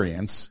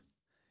experience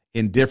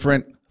in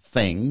different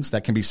things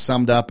that can be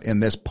summed up in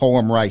this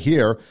poem right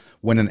here,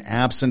 when an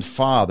absent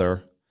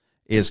father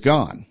is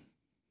gone.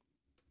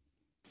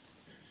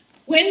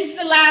 When's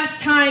the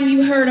last time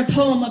you heard a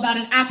poem about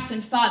an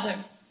absent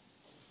father?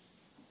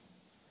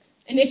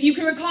 And if you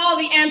can recall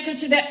the answer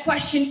to that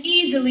question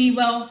easily,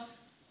 well,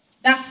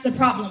 that's the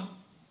problem.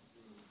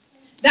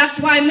 That's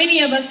why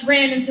many of us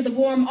ran into the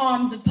warm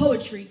arms of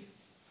poetry.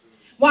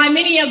 Why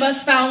many of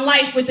us found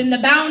life within the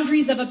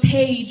boundaries of a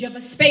page, of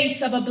a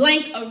space, of a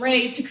blank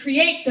array to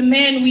create the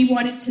man we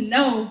wanted to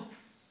know.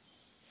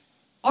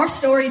 Our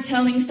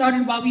storytelling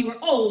started while we were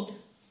old,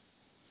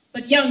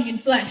 but young in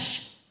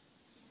flesh.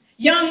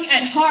 Young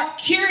at heart,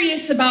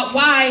 curious about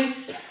why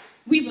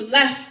we were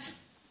left.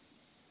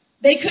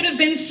 They could have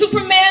been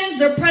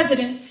Supermans or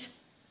presidents,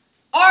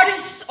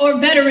 artists or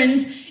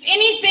veterans,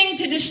 anything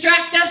to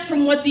distract us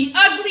from what the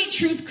ugly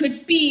truth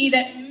could be,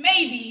 that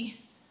maybe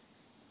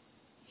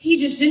he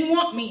just didn't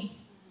want me.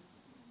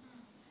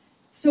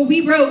 So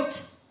we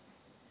wrote,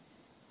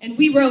 and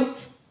we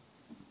wrote,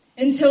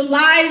 until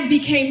lies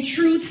became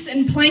truths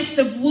and planks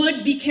of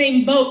wood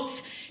became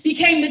boats,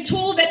 became the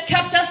tool that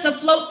kept us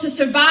afloat to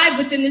survive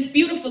within this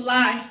beautiful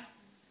lie,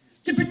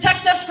 to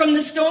protect us from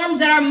the storms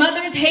that our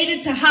mothers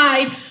hated to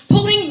hide,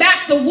 pulling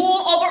back the wool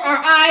over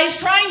our eyes,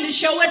 trying to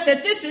show us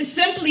that this is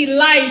simply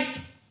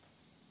life,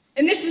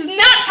 and this is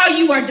not how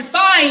you are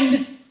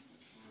defined.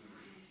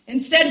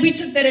 Instead, we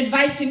took that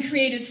advice and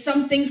created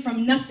something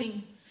from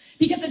nothing.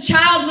 Because a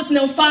child with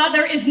no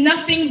father is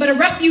nothing but a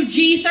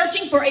refugee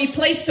searching for a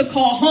place to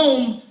call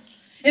home.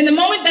 And the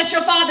moment that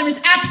your father is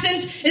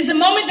absent is the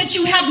moment that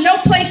you have no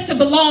place to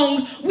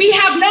belong. We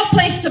have no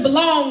place to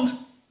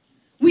belong.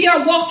 We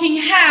are walking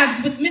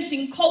halves with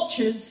missing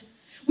cultures.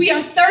 We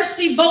are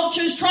thirsty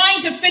vultures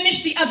trying to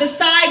finish the other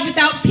side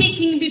without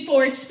peeking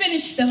before it's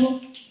finished,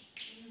 though.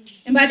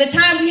 And by the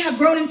time we have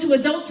grown into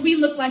adults, we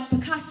look like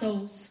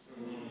Picassos.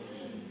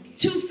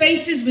 Two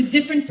faces with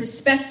different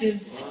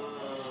perspectives.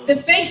 The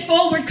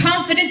face-forward,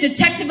 confident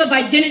detective of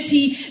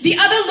identity. The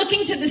other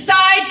looking to the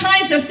side,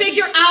 trying to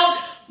figure out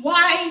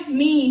why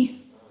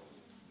me.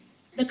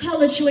 The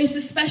color choice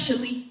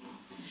especially.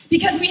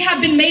 Because we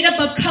have been made up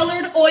of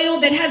colored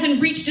oil that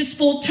hasn't reached its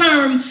full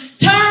term.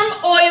 Term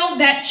oil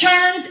that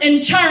churns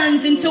and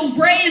churns until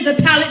gray is a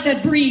palette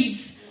that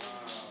breathes.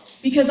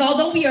 Because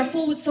although we are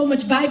full with so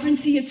much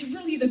vibrancy, it's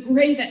really the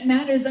gray that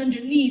matters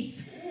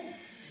underneath.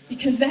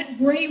 Because that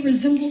gray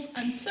resembles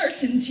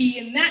uncertainty,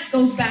 and that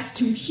goes back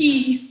to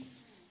he,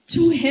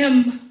 to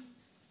him,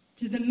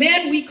 to the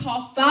man we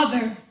call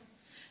father,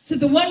 to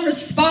the one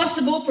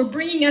responsible for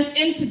bringing us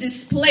into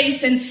this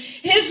place. And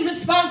his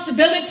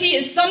responsibility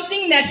is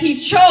something that he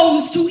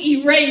chose to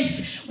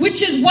erase,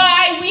 which is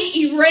why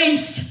we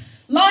erase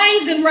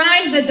lines and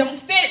rhymes that don't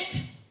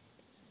fit.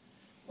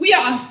 We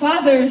are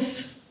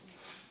fathers.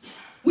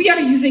 We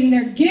are using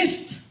their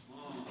gift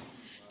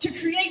to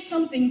create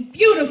something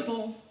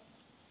beautiful.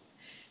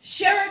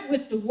 Share it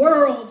with the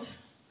world,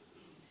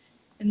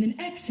 and then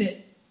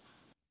exit.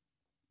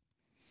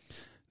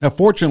 Now,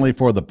 fortunately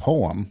for the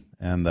poem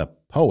and the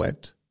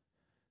poet,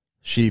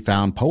 she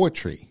found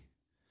poetry.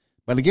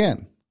 But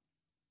again,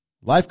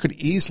 life could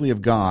easily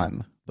have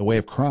gone the way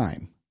of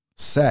crime,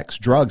 sex,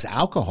 drugs,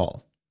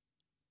 alcohol.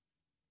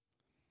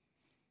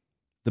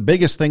 The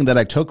biggest thing that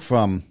I took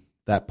from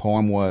that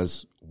poem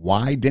was,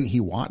 why didn't he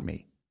want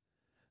me?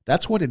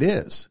 That's what it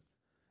is.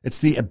 It's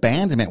the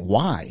abandonment.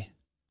 Why?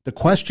 The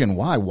question,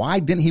 why? Why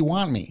didn't he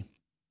want me?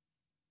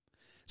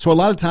 So a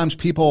lot of times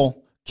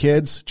people,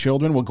 kids,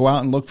 children will go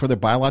out and look for their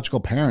biological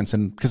parents,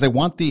 and because they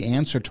want the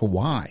answer to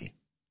why.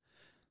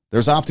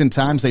 There's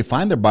oftentimes they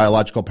find their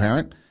biological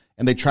parent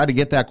and they try to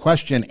get that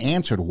question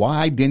answered.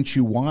 Why didn't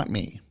you want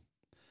me?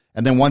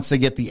 And then once they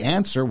get the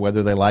answer,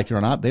 whether they like it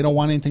or not, they don't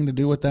want anything to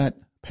do with that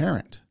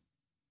parent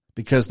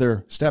because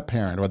their step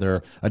parent or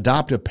their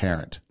adoptive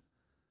parent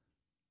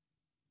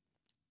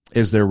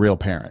is their real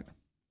parent.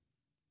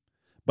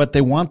 But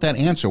they want that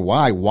answer.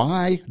 Why?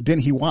 Why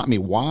didn't he want me?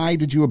 Why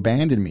did you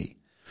abandon me?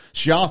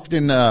 She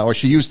often,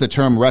 she used the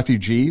term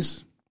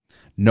refugees,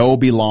 no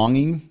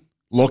belonging,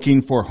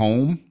 looking for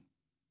home,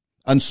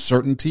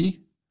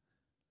 uncertainty.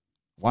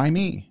 Why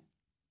me?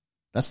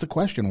 That's the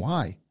question.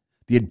 Why?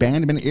 The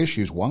abandonment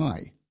issues.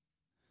 Why?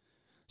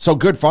 So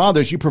good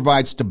fathers, you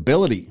provide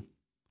stability,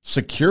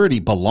 security,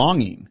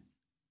 belonging.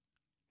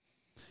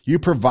 You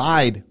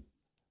provide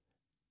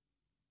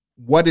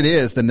what it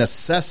is, the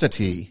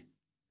necessity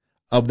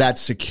of that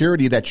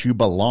security that you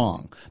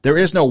belong. There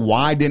is no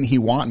why didn't he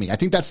want me? I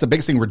think that's the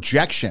biggest thing,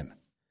 rejection.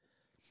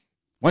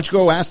 Why don't you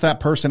go ask that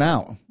person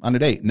out on a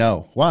date?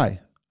 No. Why?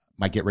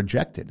 Might get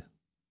rejected.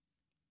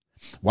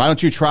 Why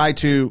don't you try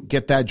to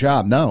get that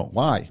job? No.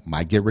 Why?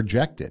 Might get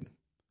rejected.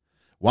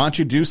 Why don't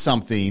you do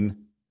something?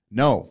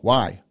 No.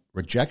 Why?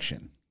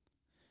 Rejection.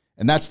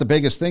 And that's the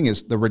biggest thing,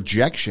 is the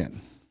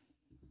rejection.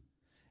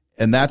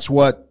 And that's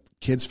what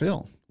kids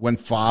feel when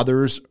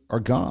fathers are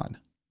gone.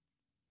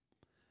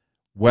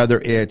 Whether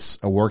it's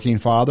a working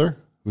father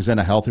who's in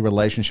a healthy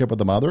relationship with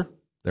the mother,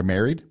 they're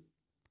married,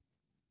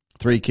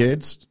 3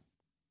 kids,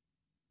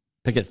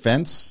 picket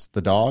fence,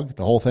 the dog,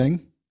 the whole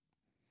thing.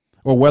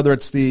 Or whether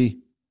it's the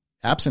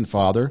absent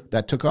father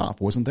that took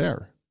off, wasn't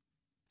there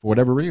for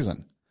whatever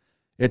reason.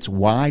 It's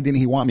why didn't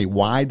he want me?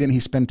 Why didn't he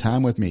spend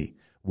time with me?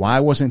 Why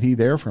wasn't he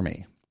there for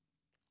me?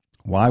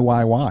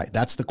 Why?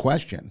 That's the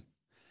question.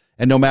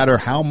 And no matter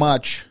how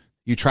much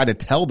you try to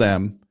tell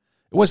them,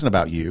 it wasn't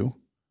about you,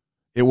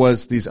 it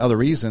was these other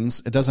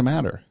reasons, it doesn't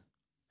matter.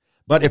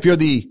 But if you're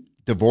the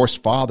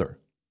divorced father,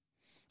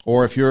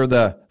 or if you're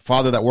the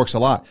father that works a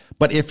lot,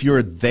 but if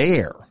you're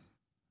there,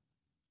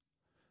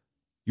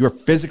 you're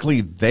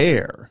physically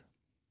there,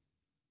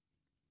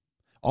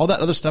 all that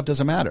other stuff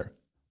doesn't matter.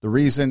 The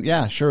reason,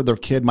 yeah, sure, their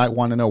kid might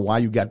want to know why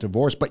you got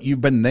divorced, but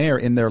you've been there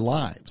in their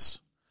lives,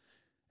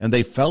 and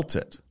they felt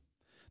it.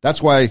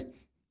 That's why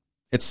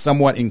it's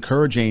somewhat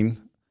encouraging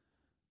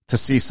to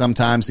see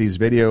sometimes these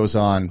videos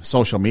on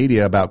social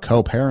media about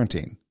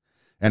co-parenting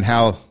and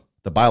how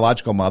the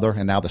biological mother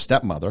and now the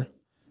stepmother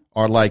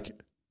are like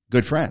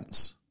good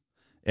friends,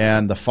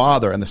 and the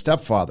father and the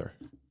stepfather,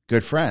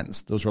 good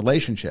friends, those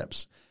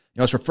relationships.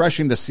 It's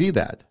refreshing to see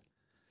that,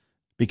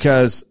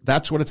 because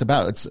that's what it's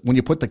about. It's when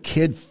you put the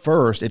kid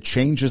first, it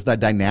changes the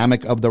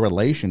dynamic of the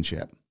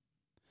relationship.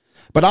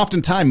 But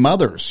oftentimes,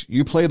 mothers,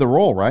 you play the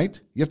role, right?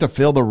 You have to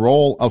fill the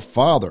role of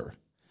father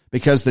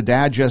because the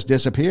dad just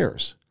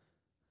disappears.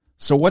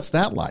 So what's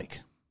that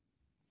like?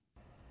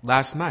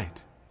 Last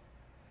night,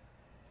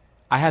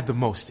 I had the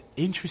most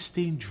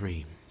interesting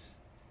dream.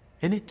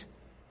 In it,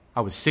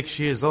 I was 6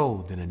 years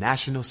old in a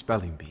national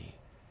spelling bee.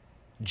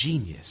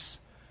 Genius.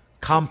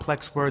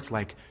 Complex words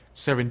like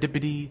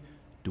serendipity,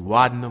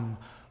 duodenum,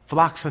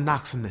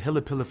 floxanoxin,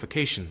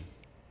 hillipilification,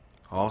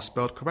 all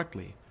spelled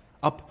correctly,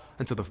 up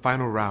until the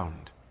final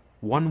round.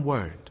 One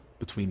word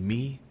between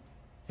me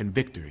and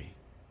victory.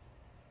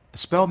 The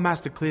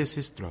spellmaster clears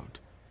his throat.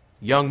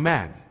 Young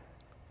man,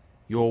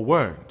 your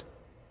word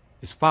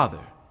is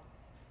father.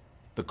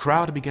 The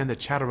crowd began to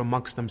chatter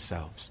amongst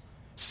themselves,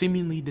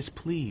 seemingly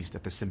displeased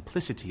at the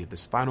simplicity of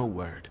this final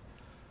word.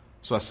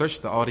 So I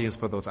searched the audience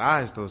for those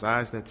eyes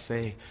that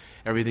say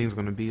everything's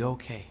going to be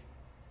okay.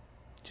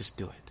 Just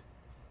do it.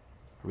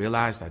 I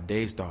realized I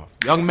dazed off.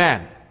 Young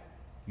man,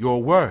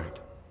 your word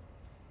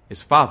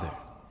is father.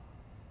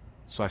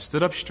 So I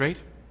stood up straight,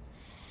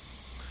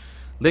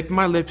 licked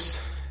my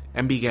lips,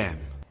 and began.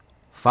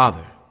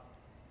 Father.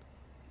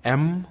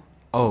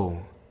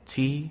 M-O-T-H-E-R.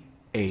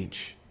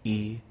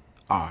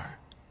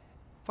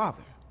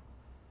 Father.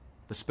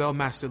 The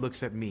spellmaster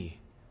looks at me.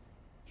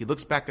 He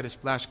looks back at his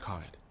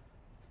flashcard,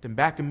 then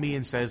back at me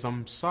and says,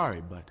 I'm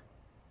sorry, but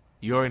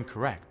you're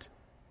incorrect.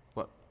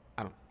 Well,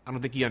 I don't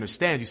think he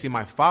understands. You see,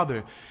 my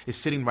father is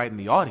sitting right in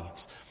the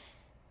audience.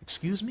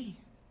 Excuse me?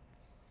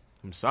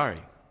 I'm sorry,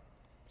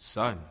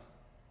 son,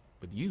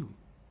 but you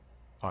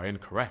are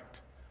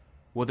incorrect.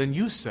 Well, then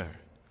you, sir,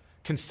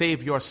 can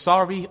save your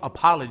sorry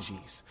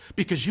apologies,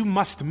 because you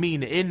must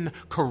mean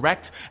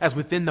incorrect as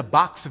within the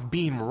box of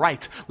being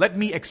right. Let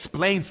me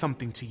explain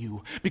something to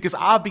you, because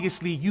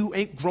obviously you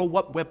ain't grow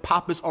up where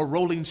papas are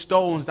rolling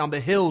stones down the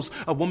hills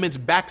of women's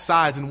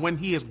backsides, and when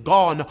he is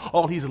gone,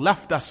 all he's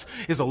left us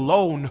is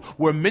alone,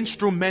 where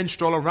minstrel men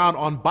stroll around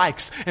on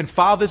bikes, and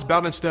fathers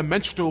balance their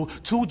menstrual,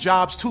 2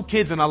 jobs, 2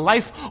 kids, and a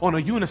life on a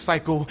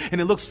unicycle, and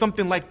it looks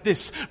something like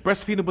this: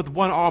 breastfeeding with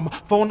one arm,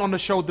 phone on the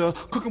shoulder,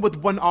 cooking with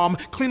one arm,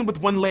 cleaning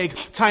with one leg,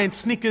 tying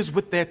sneakers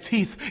with their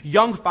teeth.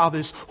 Young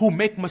fathers who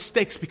make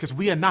mistakes, because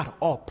we are not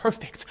all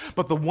perfect,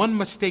 but the one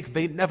mistake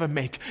they never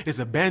make is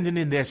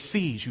abandoning their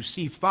seeds. You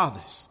see,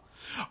 fathers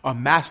are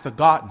master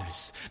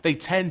gardeners. They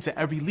tend to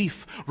every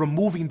leaf,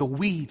 removing the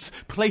weeds,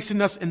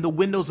 placing us in the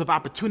windows of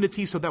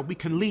opportunity so that we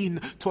can lean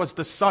towards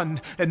the sun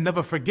and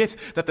never forget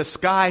that the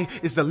sky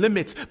is the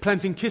limit,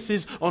 planting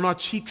kisses on our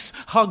cheeks,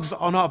 hugs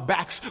on our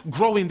backs,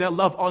 growing their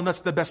love on us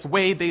the best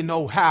way they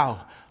know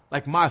how.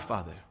 Like my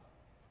father.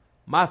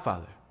 My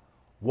father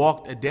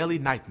walked a daily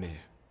nightmare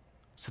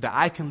so that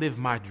I can live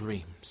my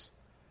dreams.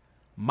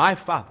 My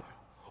father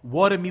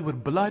watered me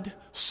with blood,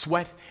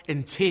 sweat,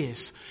 and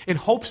tears in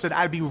hopes that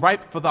I'd be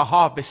ripe for the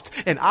harvest.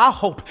 And I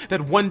hope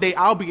that one day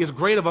I'll be as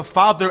great of a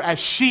father as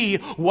she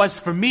was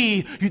for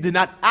me. You did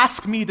not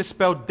ask me to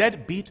spell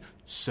deadbeat,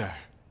 sir.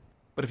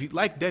 But if you'd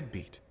like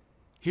deadbeat,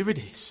 here it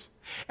is.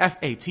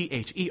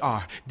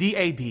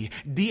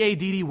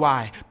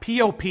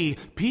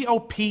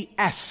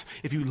 F-A-T-H-E-R-D-A-D-D-Y-P-O-P-P-O-P-S.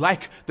 If you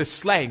like the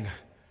slang.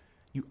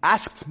 You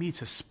asked me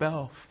to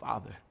spell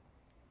father.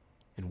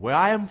 And where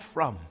I am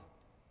from,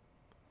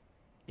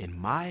 in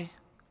my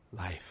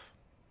life.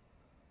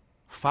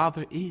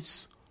 Father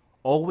is,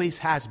 always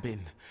has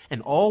been,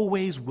 and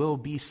always will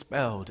be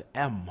spelled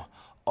M-O-T-H-E-R.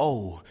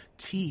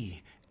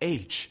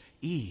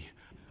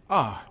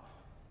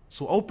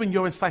 So open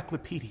your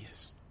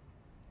encyclopedias.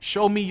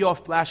 Show me your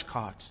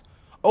flashcards.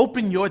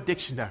 Open your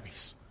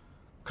dictionaries.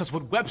 Because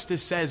what Webster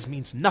says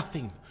means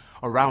nothing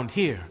around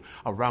here.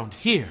 Around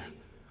here.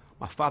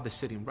 My father's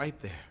sitting right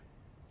there.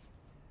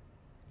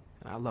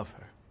 And I love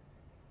her.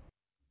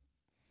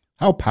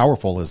 How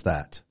powerful is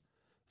that?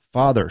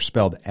 Father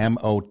spelled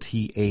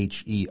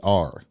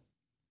M-O-T-H-E-R.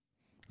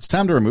 It's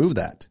time to remove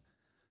that.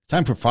 It's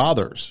time for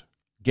fathers.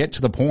 Get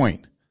to the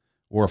point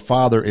where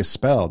father is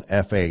spelled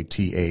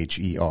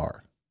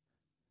F-A-T-H-E-R.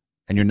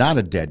 And you're not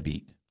a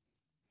deadbeat.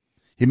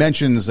 He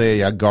mentions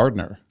a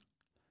gardener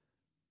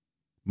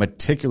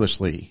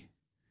meticulously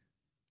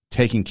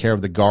taking care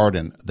of the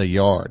garden, the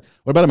yard.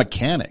 What about a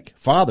mechanic?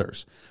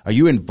 Fathers, are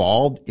you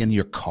involved in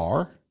your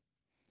car?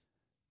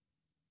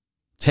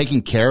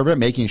 Taking care of it,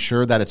 making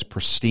sure that it's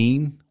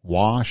pristine,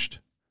 washed,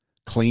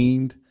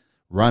 cleaned,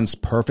 runs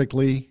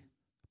perfectly,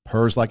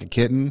 purrs like a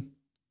kitten,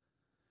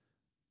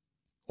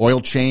 oil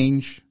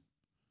change,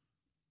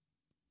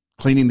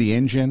 cleaning the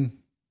engine,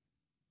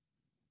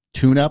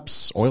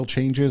 tune-ups, oil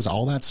changes,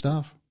 all that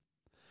stuff.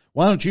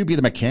 Why don't you be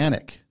the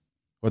mechanic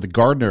or the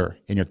gardener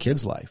in your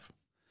kid's life,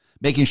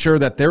 making sure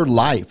that their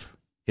life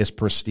is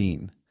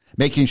pristine,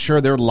 making sure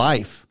their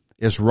life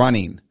is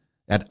running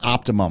at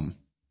optimum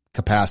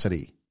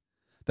capacity,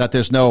 that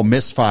there's no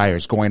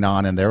misfires going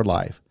on in their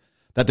life,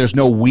 that there's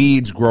no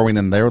weeds growing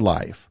in their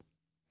life,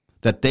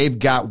 that they've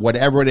got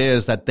whatever it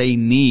is that they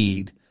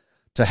need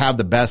to have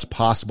the best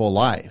possible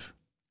life.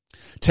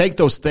 Take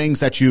those things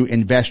that you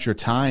invest your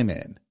time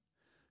in,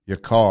 your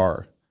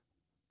car,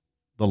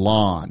 the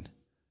lawn,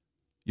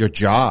 your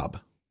job,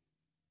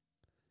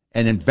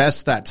 and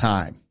invest that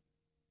time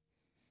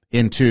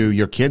into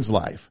your kid's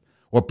life,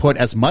 or put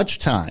as much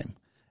time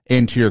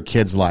into your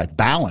kid's life,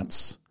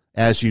 balance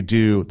as you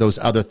do those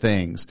other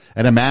things,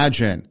 and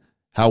imagine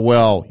how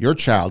well your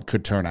child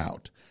could turn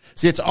out.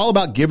 See, it's all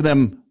about giving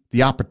them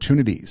the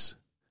opportunities,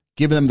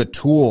 giving them the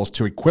tools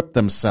to equip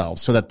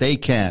themselves so that they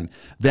can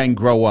then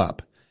grow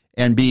up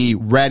and be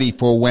ready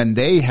for when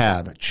they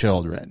have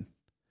children.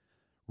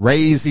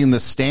 Raising the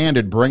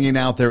standard, bringing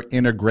out their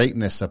inner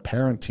greatness of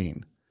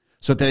parenting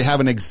so that they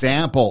have an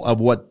example of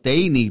what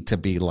they need to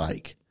be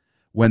like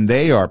when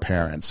they are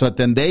parents, so that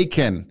then they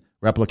can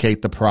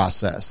replicate the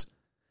process.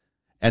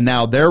 And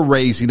now they're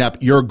raising up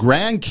your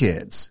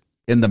grandkids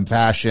in the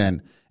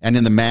fashion and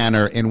in the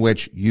manner in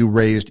which you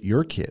raised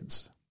your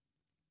kids.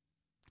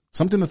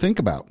 Something to think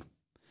about.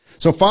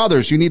 So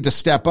fathers, you need to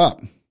step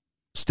up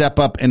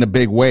in a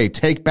big way.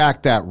 Take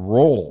back that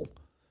role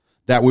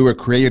that we were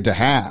created to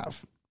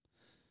have.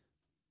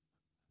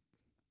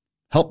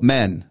 Help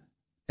men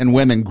and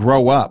women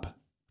grow up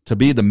to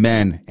be the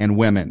men and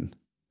women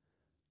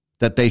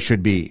that they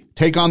should be.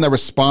 Take on the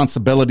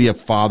responsibility of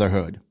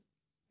fatherhood.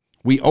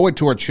 We owe it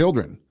to our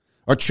children.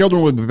 Our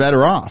children would be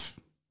better off.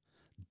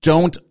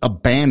 Don't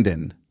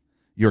abandon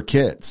your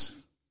kids.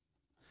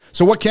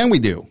 So what can we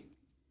do?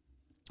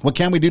 What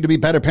can we do to be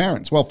better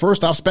parents? Well,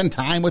 first off, spend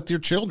time with your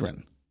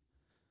children.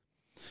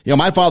 You know,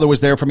 my father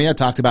was there for me. I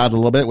talked about it a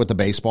little bit with the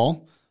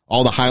baseball.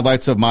 All the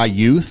highlights of my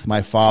youth,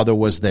 my father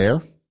was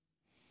there.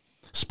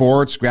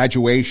 Sports,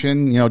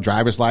 graduation,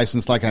 driver's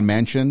license, like I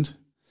mentioned.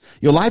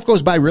 Your life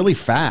goes by really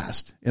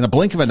fast. In a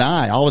blink of an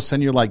eye, all of a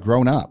sudden you're like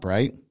grown up,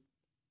 right?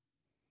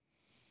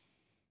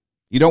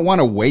 You don't want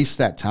to waste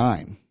that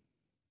time.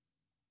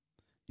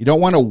 You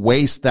don't want to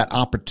waste that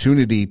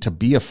opportunity to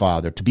be a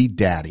father, to be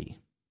daddy.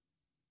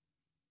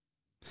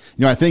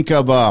 I think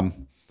of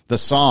the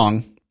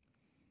song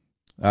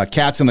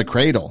Cats in the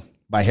Cradle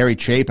by Harry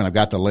Chapin. I've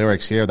got the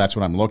lyrics here. That's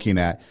what I'm looking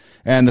at.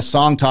 And the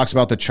song talks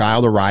about the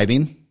child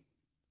arriving.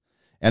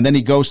 And then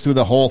he goes through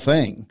the whole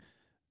thing.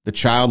 The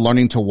child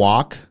learning to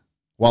walk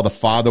while the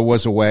father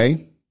was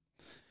away.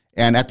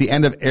 And at the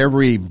end of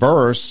every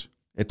verse,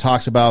 it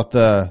talks about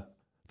the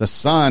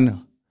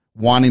son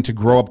wanting to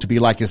grow up to be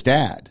like his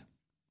dad.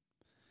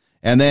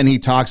 And then he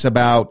talks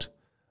about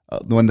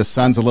when the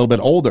son's a little bit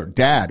older.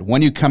 Dad,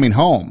 when are you coming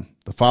home?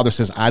 The father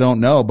says, I don't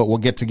know, but we'll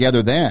get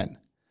together then.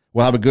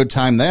 We'll have a good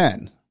time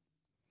then.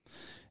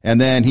 And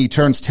then he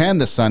turns 10,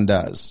 the son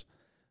does.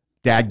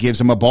 Dad gives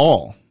him a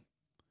ball.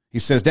 He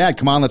says, Dad,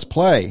 come on, let's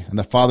play. And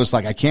the father's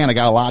like, I can't, I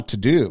got a lot to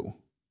do.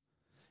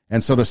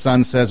 And so the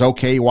son says,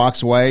 okay, he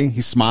walks away.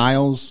 He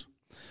smiles.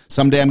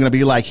 Someday I'm going to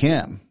be like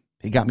him.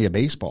 He got me a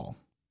baseball.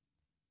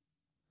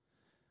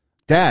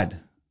 Dad,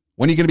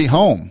 when are you going to be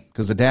home?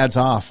 Because the dad's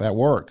off at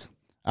work.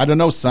 I don't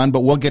know, son,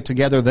 but we'll get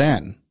together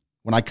then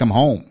when I come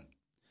home.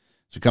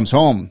 So he comes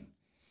home.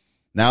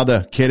 Now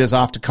the kid is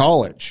off to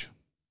college.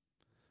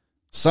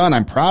 Son,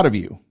 I'm proud of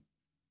you.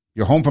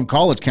 You're home from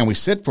college. Can we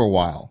sit for a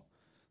while?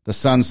 The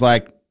son's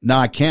like, no,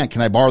 I can't.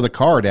 Can I borrow the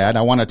car, Dad?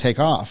 I want to take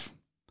off.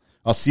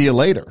 I'll see you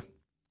later.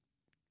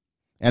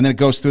 And then it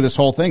goes through this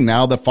whole thing.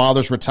 Now the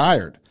father's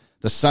retired.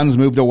 The son's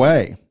moved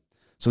away.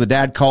 So the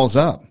dad calls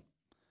up.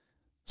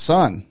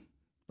 Son,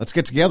 let's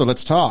get together.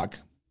 Let's talk.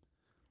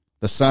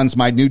 The son's,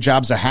 my new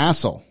job's a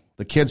hassle.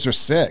 The kids are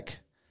sick.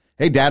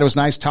 Hey, Dad, it was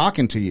nice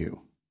talking to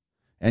you.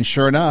 And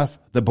sure enough,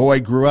 the boy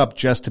grew up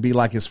just to be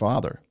like his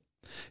father.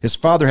 His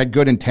father had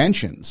good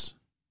intentions,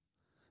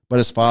 but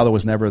his father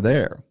was never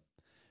there.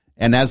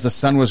 And as the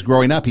son was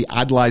growing up, he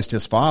idolized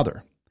his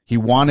father. He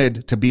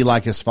wanted to be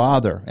like his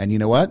father. And you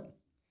know what?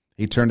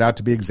 He turned out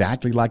to be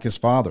exactly like his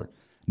father.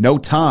 No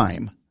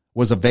time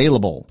was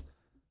available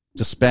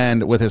to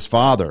spend with his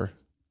father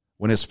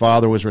when his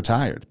father was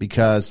retired,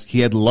 because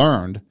he had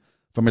learned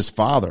from his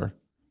father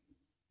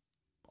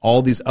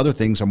all these other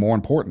things are more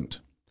important.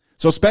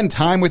 So spend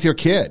time with your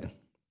kid.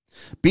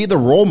 Be the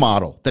role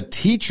model, the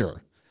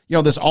teacher. You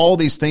know, there's all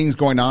these things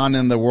going on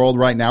in the world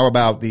right now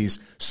about these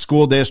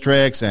school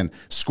districts and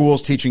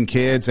schools teaching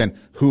kids and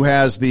who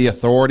has the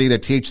authority to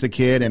teach the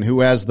kid and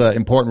who has the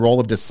important role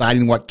of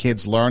deciding what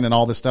kids learn and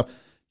all this stuff.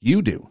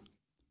 You do.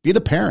 Be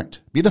the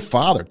parent. Be the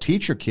father.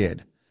 Teach your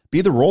kid.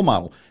 Be the role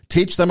model.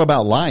 Teach them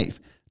about life.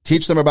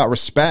 Teach them about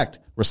respect,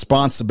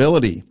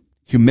 responsibility,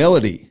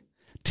 humility.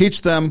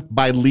 Teach them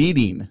by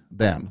leading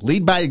them.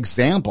 Lead by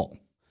example.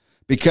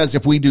 Because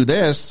if we do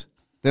this,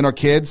 then our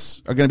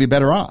kids are going to be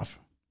better off.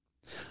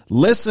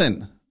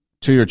 Listen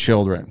to your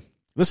children.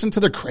 Listen to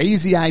their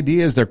crazy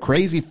ideas, their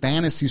crazy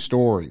fantasy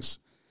stories.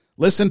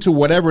 Listen to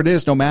whatever it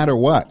is, no matter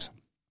what.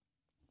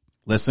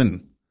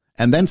 Listen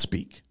and then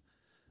speak.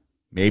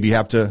 Maybe you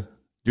have to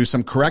do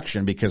some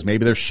correction because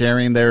maybe they're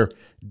sharing their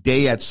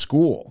day at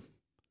school.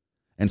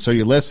 And so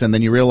you listen,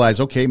 then you realize,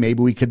 okay,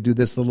 maybe we could do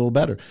this a little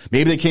better.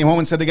 Maybe they came home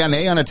and said they got an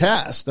A on a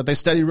test that they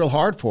studied real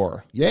hard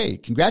for. Yay,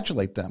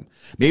 congratulate them.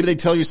 Maybe they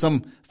tell you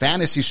some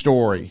fantasy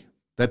story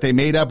that they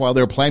made up while they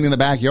were playing in the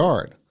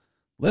backyard.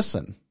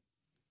 Listen.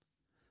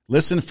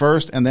 Listen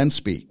first and then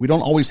speak. We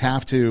don't always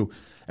have to,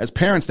 as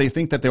parents, they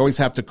think that they always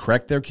have to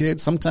correct their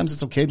kids. Sometimes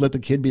it's okay to let the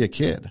kid be a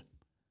kid.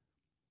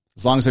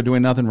 As long as they're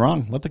doing nothing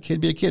wrong, let the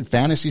kid be a kid.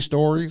 Fantasy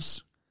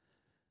stories.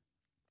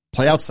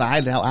 Play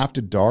outside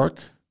after dark.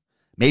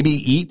 Maybe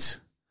eat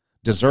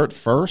dessert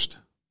first.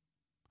 I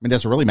mean,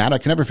 does it really matter? I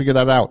can never figure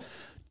that out.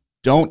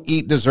 Don't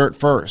eat dessert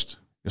first.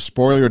 You'll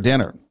spoil your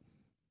dinner.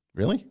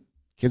 Really?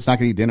 Kid's not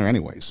going to eat dinner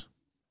anyways.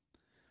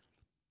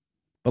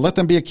 But let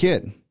them be a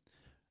kid.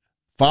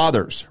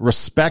 Fathers,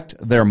 respect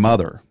their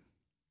mother,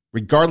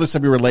 regardless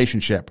of your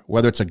relationship.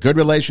 Whether it's a good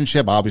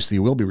relationship, obviously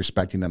you will be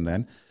respecting them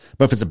then.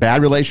 But if it's a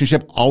bad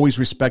relationship, always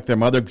respect their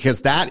mother,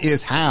 because that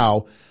is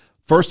how,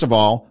 first of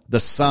all, the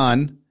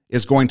son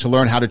is going to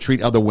learn how to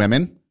treat other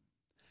women.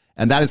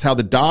 And that is how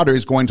the daughter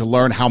is going to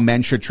learn how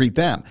men should treat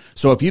them.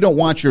 So if you don't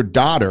want your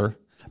daughter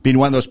being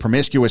one of those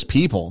promiscuous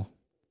people,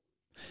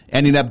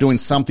 ending up doing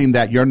something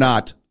that you're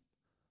not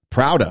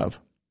proud of,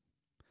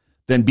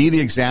 then be the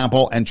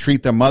example and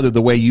treat their mother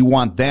the way you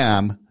want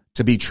them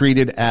to be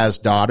treated as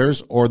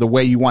daughters, or the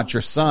way you want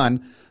your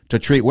son to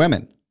treat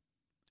women.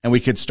 And we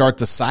could start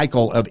the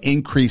cycle of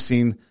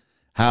increasing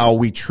how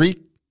we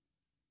treat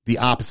the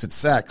opposite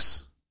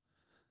sex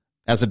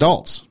as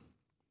adults.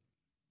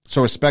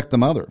 So respect the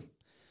mother.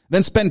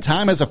 Then spend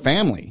time as a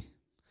family.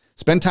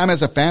 Spend time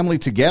as a family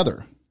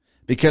together.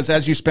 Because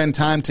as you spend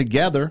time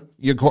together,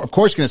 you're of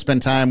course going to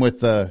spend time with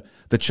the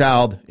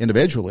child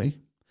individually.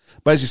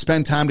 But as you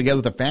spend time together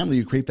with the family,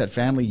 you create that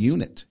family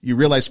unit. You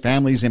realize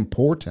family is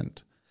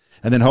important.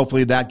 And then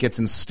hopefully that gets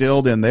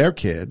instilled in their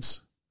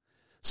kids.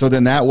 So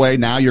then that way,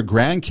 now your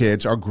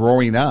grandkids are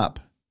growing up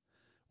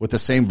with the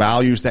same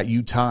values that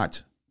you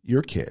taught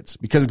your kids.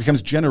 Because it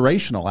becomes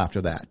generational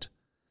after that.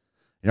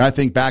 You know, I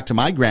think back to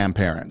my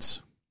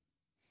grandparents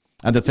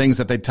and the things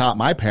that they taught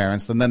my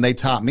parents, and then they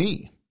taught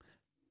me.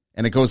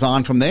 And it goes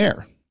on from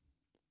there.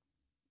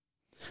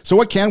 So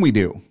what can we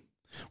do?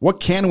 What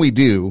can we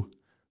do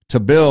to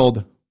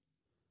build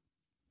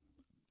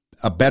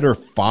a better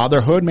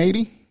fatherhood,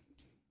 maybe?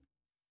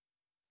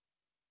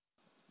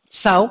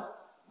 So,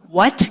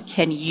 what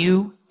can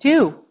you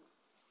do?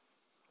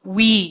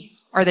 We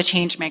are the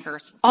change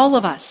makers, all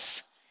of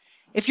us.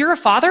 If you're a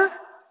father,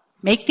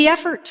 make the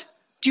effort.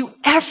 Do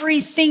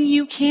everything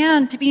you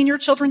can to be in your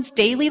children's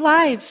daily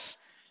lives.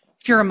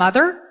 If you're a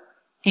mother,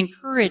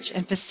 encourage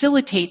and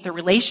facilitate the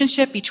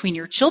relationship between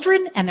your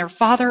children and their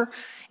father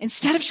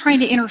instead of trying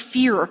to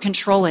interfere or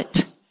control it.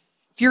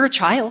 If you're a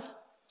child,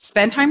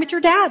 spend time with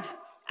your dad.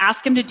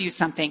 Ask him to do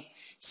something.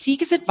 Seek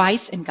his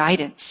advice and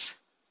guidance.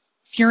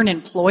 If you're an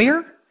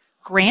employer,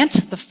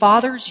 grant the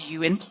fathers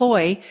you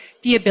employ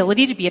the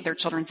ability to be at their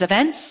children's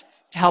events,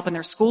 to help in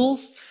their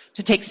schools,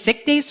 to take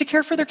sick days to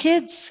care for their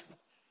kids.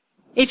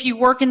 If you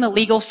work in the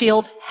legal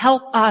field,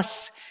 help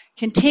us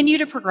continue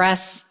to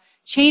progress,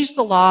 change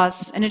the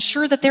laws, and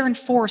ensure that they're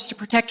enforced to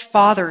protect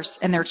fathers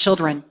and their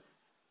children.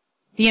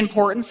 The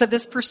importance of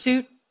this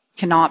pursuit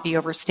cannot be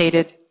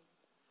overstated.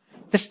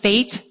 The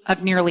fate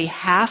of nearly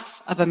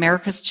half of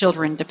America's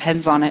children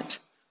depends on it.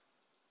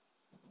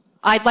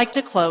 I'd like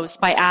to close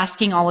by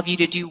asking all of you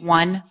to do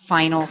one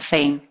final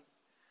thing.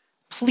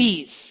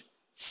 Please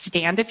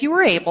stand if you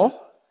are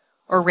able,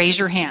 or raise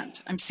your hand.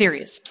 I'm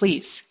serious,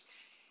 please.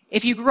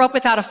 If you grew up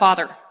without a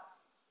father,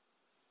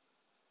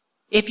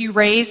 if you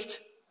raised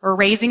or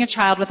raising a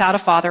child without a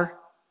father,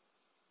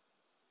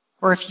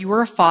 or if you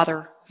were a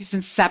father who's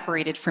been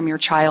separated from your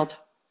child.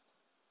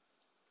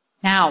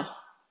 Now,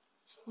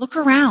 look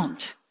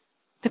around.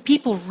 The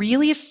people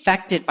really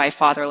affected by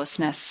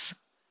fatherlessness.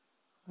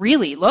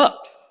 Really, look.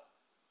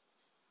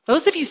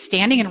 Those of you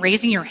standing and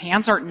raising your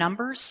hands aren't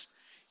numbers.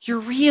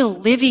 You're real,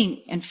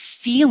 living, and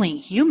feeling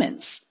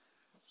humans.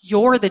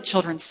 You're the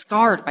children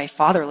scarred by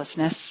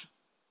fatherlessness.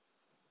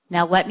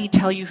 Now let me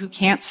tell you who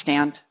can't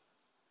stand.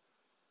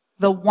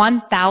 The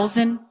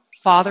 1,000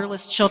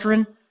 fatherless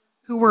children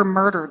who were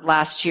murdered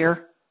last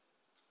year.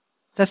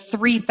 The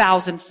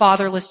 3,000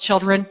 fatherless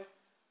children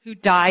who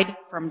died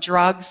from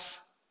drugs.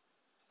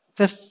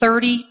 The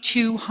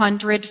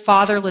 3,200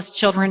 fatherless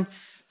children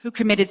who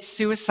committed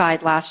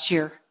suicide last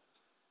year.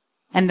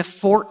 And the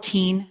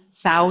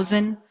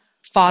 14,000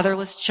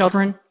 fatherless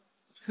children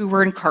who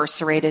were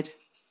incarcerated.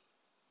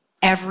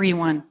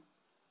 Everyone,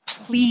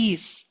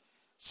 please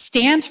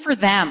stand for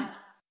them.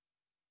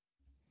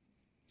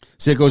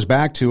 See, it goes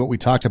back to what we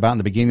talked about in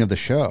the beginning of the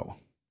show.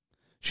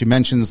 She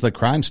mentions the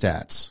crime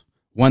stats.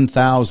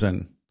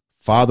 1,000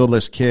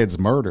 fatherless kids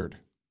murdered.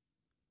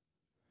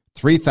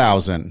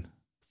 3,000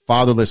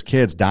 fatherless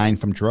kids dying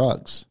from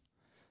drugs.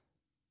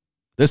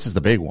 This is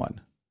the big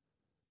one.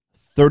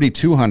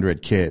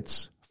 3,200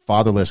 kids,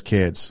 fatherless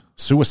kids,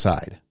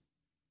 suicide.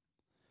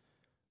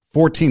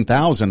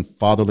 14,000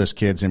 fatherless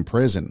kids in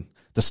prison.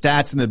 The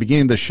stats in the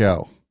beginning of the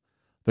show,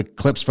 the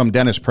clips from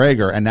Dennis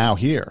Prager, and now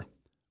here,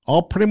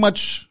 all pretty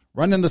much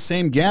running the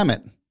same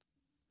gamut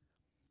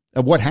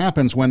of what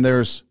happens when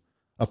there's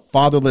a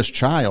fatherless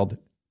child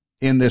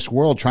in this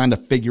world trying to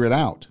figure it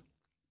out.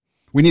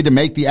 We need to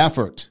make the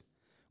effort.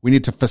 We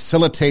need to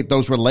facilitate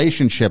those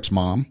relationships,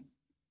 mom,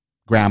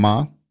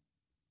 grandma,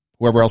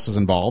 whoever else is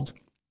involved.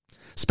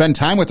 Spend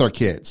time with our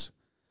kids.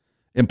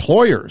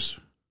 Employers,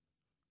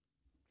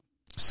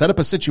 set up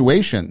a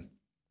situation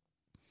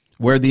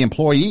where the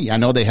employee, I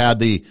know they had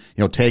the,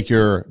 take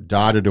your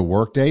daughter to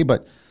work day,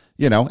 but,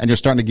 and you're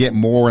starting to get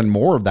more and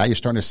more of that. You're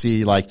starting to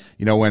see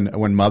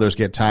when mothers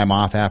get time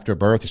off after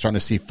birth, you're starting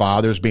to see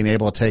fathers being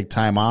able to take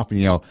time off,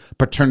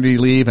 paternity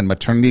leave and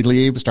maternity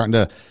leave starting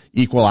to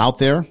equal out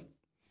there.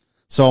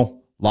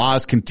 So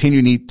laws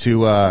need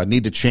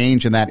to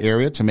change in that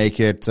area to make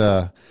it,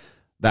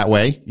 that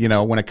way,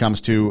 when it comes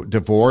to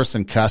divorce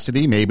and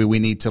custody, maybe we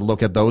need to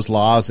look at those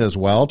laws as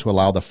well to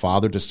allow the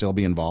father to still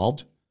be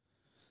involved.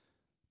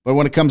 But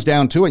when it comes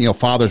down to it,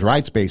 father's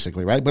rights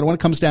basically, right? But when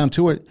it comes down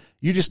to it,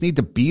 you just need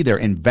to be there,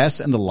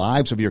 invest in the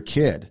lives of your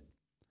kid,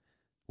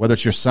 whether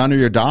it's your son or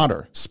your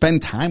daughter.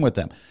 Spend time with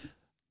them.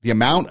 The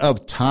amount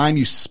of time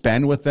you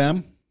spend with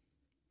them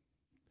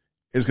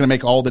is going to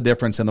make all the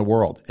difference in the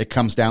world. It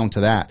comes down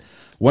to that.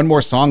 One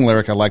more song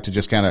lyric I'd like to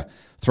just kind of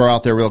throw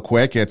out there real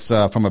quick. It's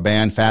from a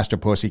band, Faster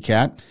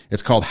Pussycat.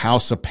 It's called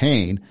House of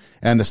Pain.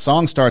 And the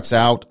song starts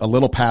out a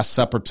little past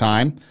supper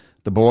time.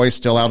 The boy's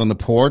still out on the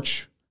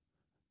porch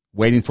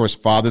waiting for his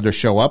father to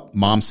show up.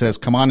 Mom says,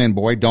 "Come on in,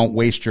 boy, don't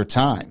waste your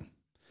time."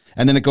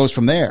 And then it goes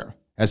from there.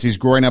 As he's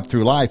growing up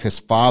through life, his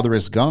father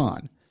is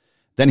gone.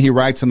 Then he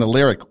writes in the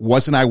lyric,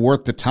 "Wasn't I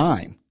worth the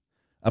time?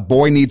 A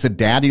boy needs a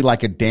daddy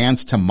like a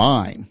dance to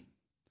mime.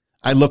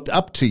 I looked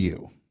up to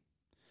you,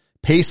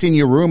 pacing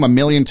your room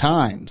 1,000,000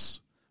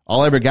 times.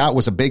 All I ever got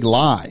was a big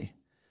lie.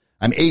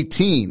 I'm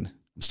 18.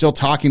 I'm still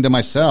talking to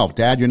myself.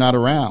 Dad, you're not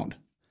around."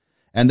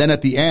 And then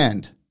at the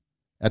end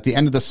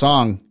of the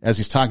song, as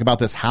he's talking about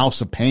this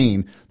house of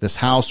pain, this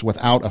house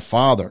without a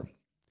father,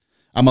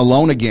 "I'm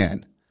alone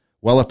again.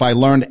 Well, if I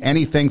learned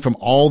anything from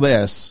all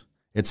this,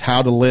 it's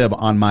how to live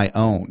on my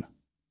own."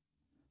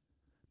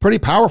 Pretty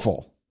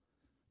powerful,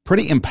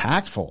 pretty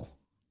impactful.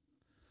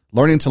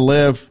 Learning to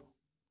live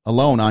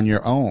alone on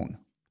your own.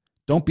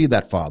 Don't be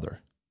that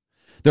father.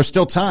 There's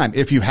still time.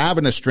 If you have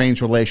an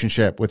estranged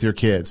relationship with your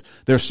kids,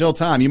 there's still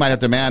time. You might have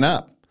to man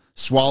up,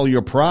 swallow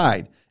your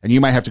pride, and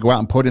you might have to go out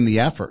and put in the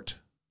effort.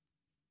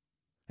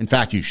 In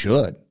fact, you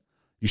should.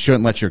 You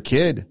shouldn't let your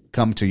kid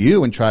come to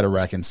you and try to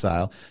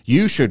reconcile.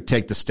 You should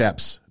take the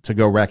steps to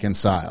go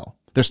reconcile.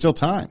 There's still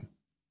time.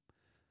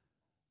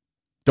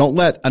 Don't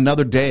let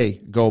another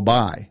day go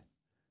by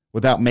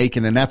without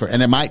making an effort.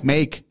 And it might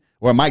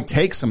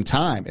take some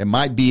time. It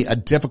might be a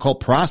difficult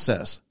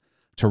process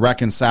to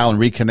reconcile and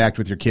reconnect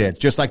with your kids.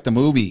 Just like the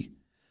movie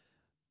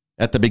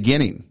at the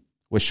beginning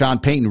with Sean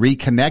Payton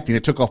reconnecting.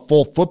 It took a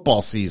full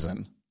football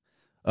season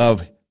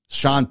of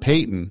Sean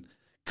Payton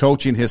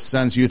coaching his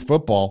son's youth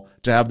football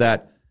to have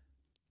that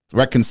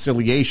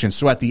reconciliation.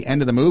 So at the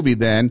end of the movie,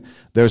 then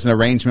there's an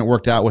arrangement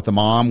worked out with the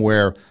mom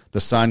where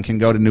the son can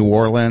go to New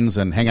Orleans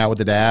and hang out with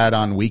the dad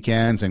on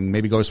weekends and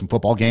maybe go to some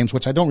football games,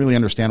 which I don't really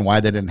understand why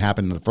that didn't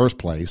happen in the first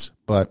place,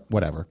 but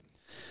whatever.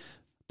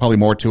 Probably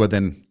more to it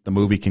than the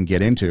movie can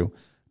get into.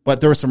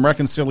 But there was some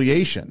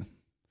reconciliation.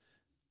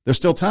 There's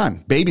still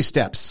time. Baby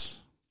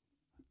steps.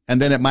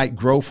 And then it might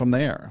grow from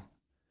there.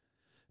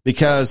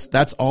 Because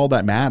that's all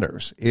that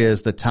matters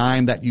is the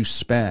time that you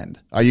spend.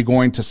 Are you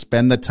going to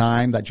spend the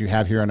time that you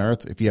have here on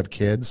earth, if you have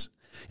kids,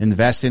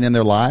 investing in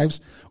their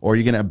lives, or are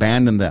you going to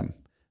abandon them,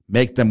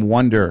 make them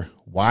wonder,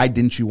 why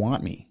didn't you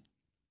want me?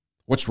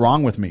 What's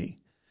wrong with me?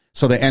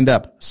 So they end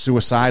up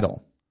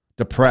suicidal,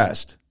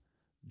 depressed,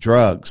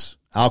 drugs,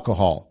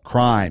 alcohol,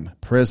 crime,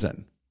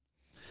 prison.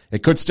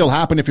 It could still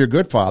happen if you're a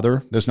good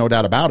father. There's no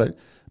doubt about it.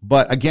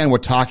 But again, we're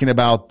talking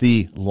about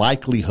the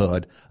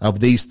likelihood of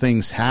these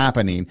things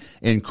happening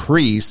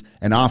increase,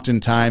 and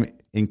oftentimes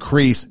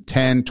increase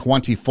 10,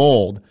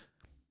 20-fold.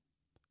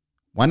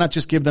 Why not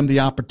just give them the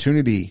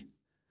opportunity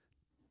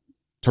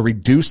to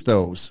reduce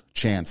those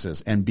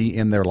chances and be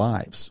in their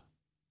lives?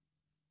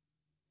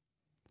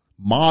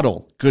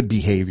 Model good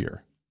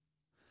behavior.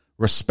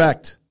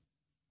 Respect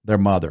their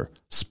mother.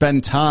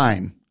 Spend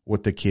time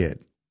with the kid.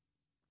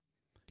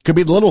 It could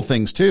be the little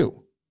things too.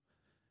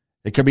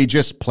 It could be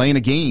just playing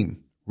a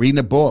game, reading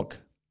a book,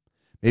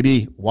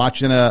 maybe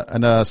watching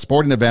a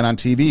sporting event on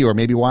TV, or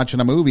maybe watching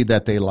a movie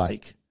that they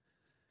like,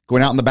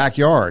 going out in the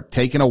backyard,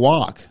 taking a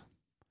walk.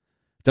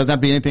 It doesn't have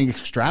to be anything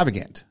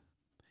extravagant.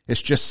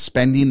 It's just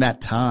spending that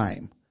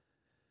time.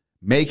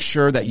 Make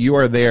sure that you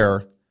are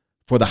there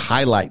for the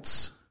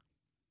highlights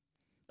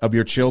of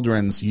your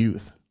children's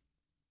youth,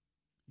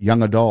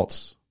 young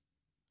adults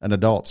and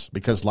adults,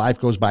 because life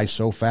goes by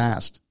so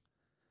fast.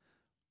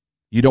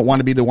 You don't want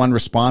to be the one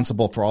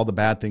responsible for all the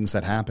bad things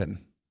that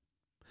happen.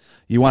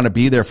 You want to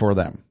be there for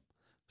them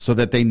so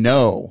that they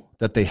know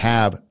that they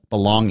have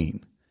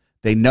belonging.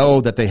 They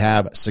know that they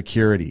have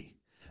security.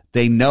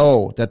 They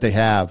know that they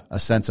have a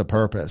sense of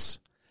purpose.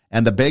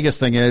 And the biggest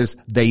thing is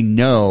they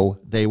know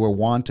they were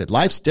wanted.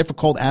 Life's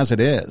difficult as it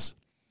is.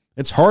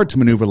 It's hard to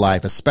maneuver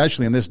life,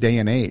 especially in this day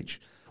and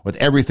age, with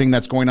everything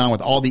that's going on,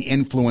 with all the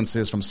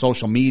influences from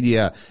social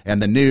media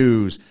and the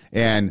news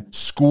and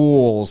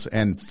schools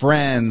and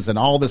friends and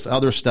all this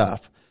other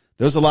stuff.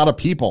 There's a lot of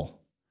people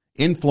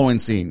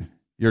influencing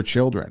your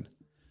children.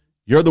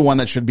 You're the one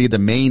that should be the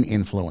main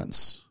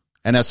influence.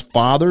 And as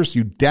fathers,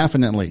 you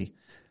definitely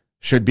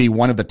should be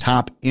one of the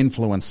top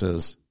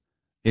influences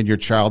in your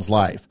child's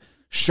life.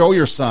 Show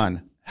your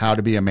son how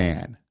to be a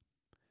man,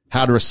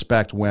 how to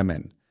respect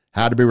women,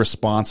 how to be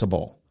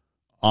responsible,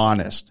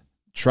 honest,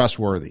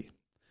 trustworthy.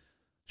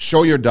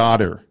 Show your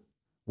daughter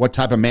what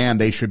type of man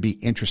they should be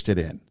interested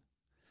in.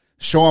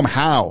 Show them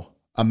how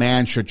a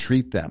man should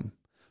treat them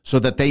so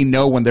that they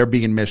know when they're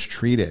being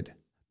mistreated,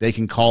 they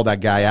can call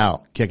that guy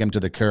out, kick him to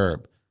the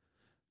curb.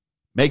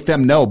 Make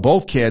them know,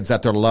 both kids,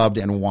 that they're loved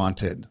and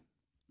wanted.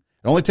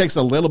 It only takes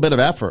a little bit of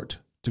effort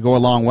to go a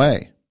long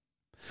way.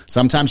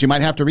 Sometimes you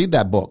might have to read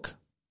that book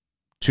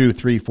 2,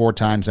 3, 4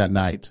 times at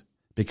night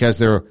because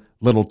they're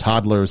little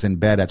toddlers in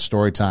bed at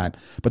story time.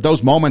 But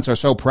those moments are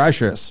so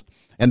precious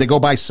and they go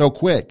by so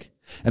quick.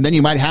 And then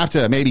you might have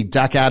to maybe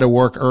duck out of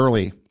work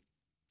early,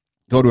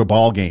 go to a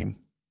ball game,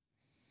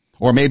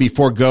 or maybe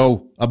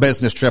forego a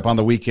business trip on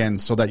the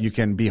weekend so that you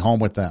can be home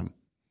with them.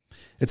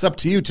 It's up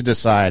to you to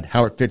decide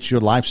how it fits your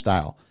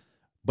lifestyle.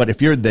 But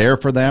if you're there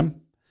for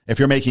them, if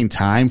you're making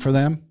time for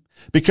them,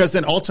 because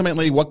then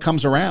ultimately what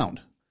comes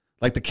around,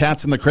 like the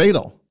cat's in the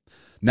cradle.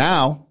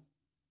 Now,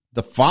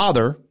 the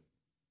father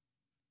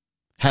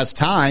has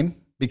time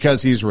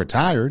because he's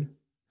retired,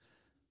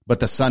 but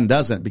the son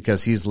doesn't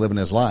because he's living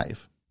his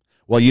life.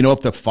 Well, you know,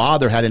 if the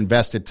father had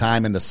invested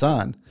time in the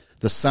son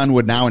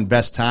would now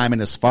invest time in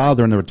his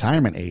father in the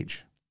retirement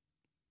age.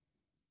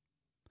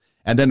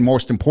 And then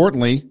most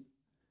importantly,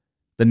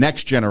 the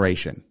next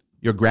generation,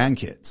 your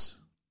grandkids,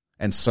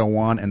 and so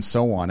on and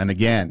so on. And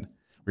again,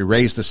 we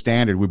raise the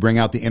standard, we bring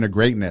out the inner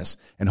greatness,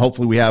 and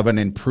hopefully we have an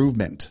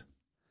improvement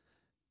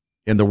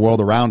in the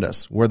world around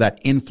us. We're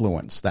that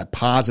influence, that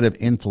positive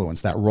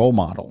influence, that role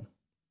model.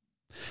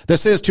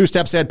 This is Two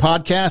Steps Ahead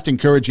Podcast,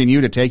 encouraging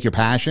you to take your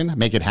passion,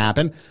 make it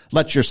happen,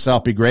 let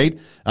yourself be great.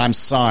 I'm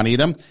Son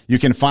Edom. You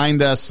can find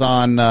us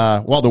on,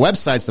 the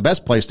website's the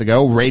best place to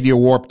go,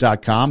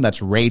 RadioWarp.com.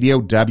 That's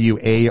radio,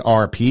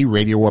 W-A-R-P,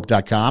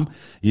 RadioWarp.com.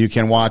 You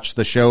can watch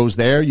the shows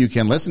there. You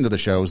can listen to the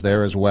shows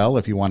there as well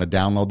if you want to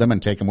download them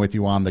and take them with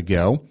you on the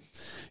go.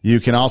 You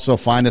can also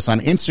find us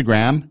on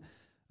Instagram.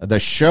 The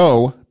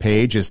show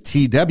page is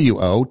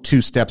TWO,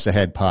 Two Steps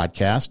Ahead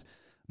Podcast.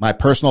 My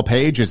personal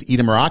page is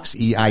Edom Rocks,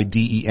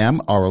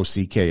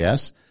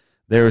 EIDEM-ROCKS.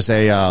 There's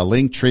a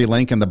Linktree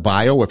link in the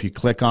bio. If you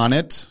click on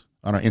it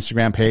on our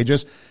Instagram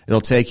pages,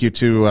 it'll take you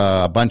to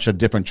a bunch of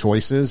different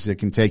choices. It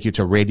can take you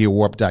to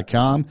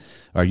RadioWarp.com,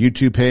 our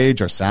YouTube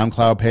page, our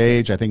SoundCloud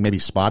page, I think maybe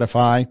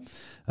Spotify.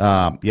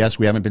 Yes,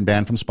 we haven't been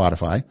banned from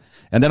Spotify.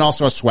 And then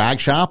also a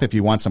swag shop. If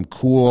you want some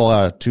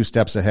cool Two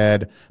Steps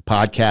Ahead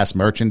podcast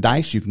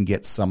merchandise, you can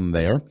get some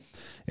there.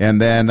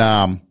 And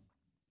then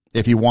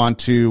if you want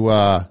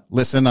to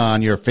listen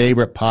on your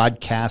favorite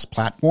podcast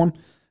platform,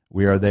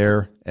 we are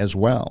there as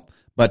well.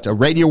 But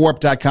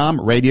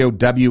RadioWarp.com, Radio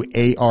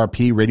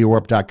W-A-R-P,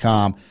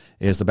 RadioWarp.com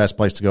is the best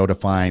place to go to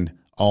find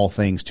all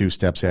things Two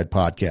Steps Ahead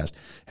Podcast.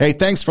 Hey,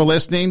 thanks for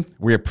listening.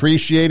 We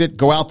appreciate it.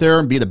 Go out there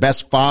and be the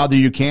best father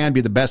you can,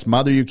 be the best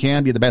mother you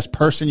can, be the best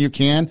person you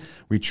can.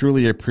 We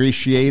truly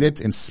appreciate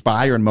it.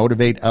 Inspire and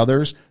motivate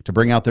others to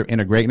bring out their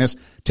inner greatness.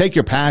 Take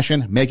your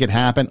passion, make it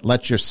happen.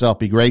 Let yourself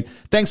be great.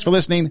 Thanks for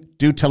listening.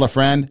 Do tell a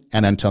friend.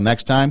 And until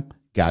next time,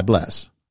 God bless.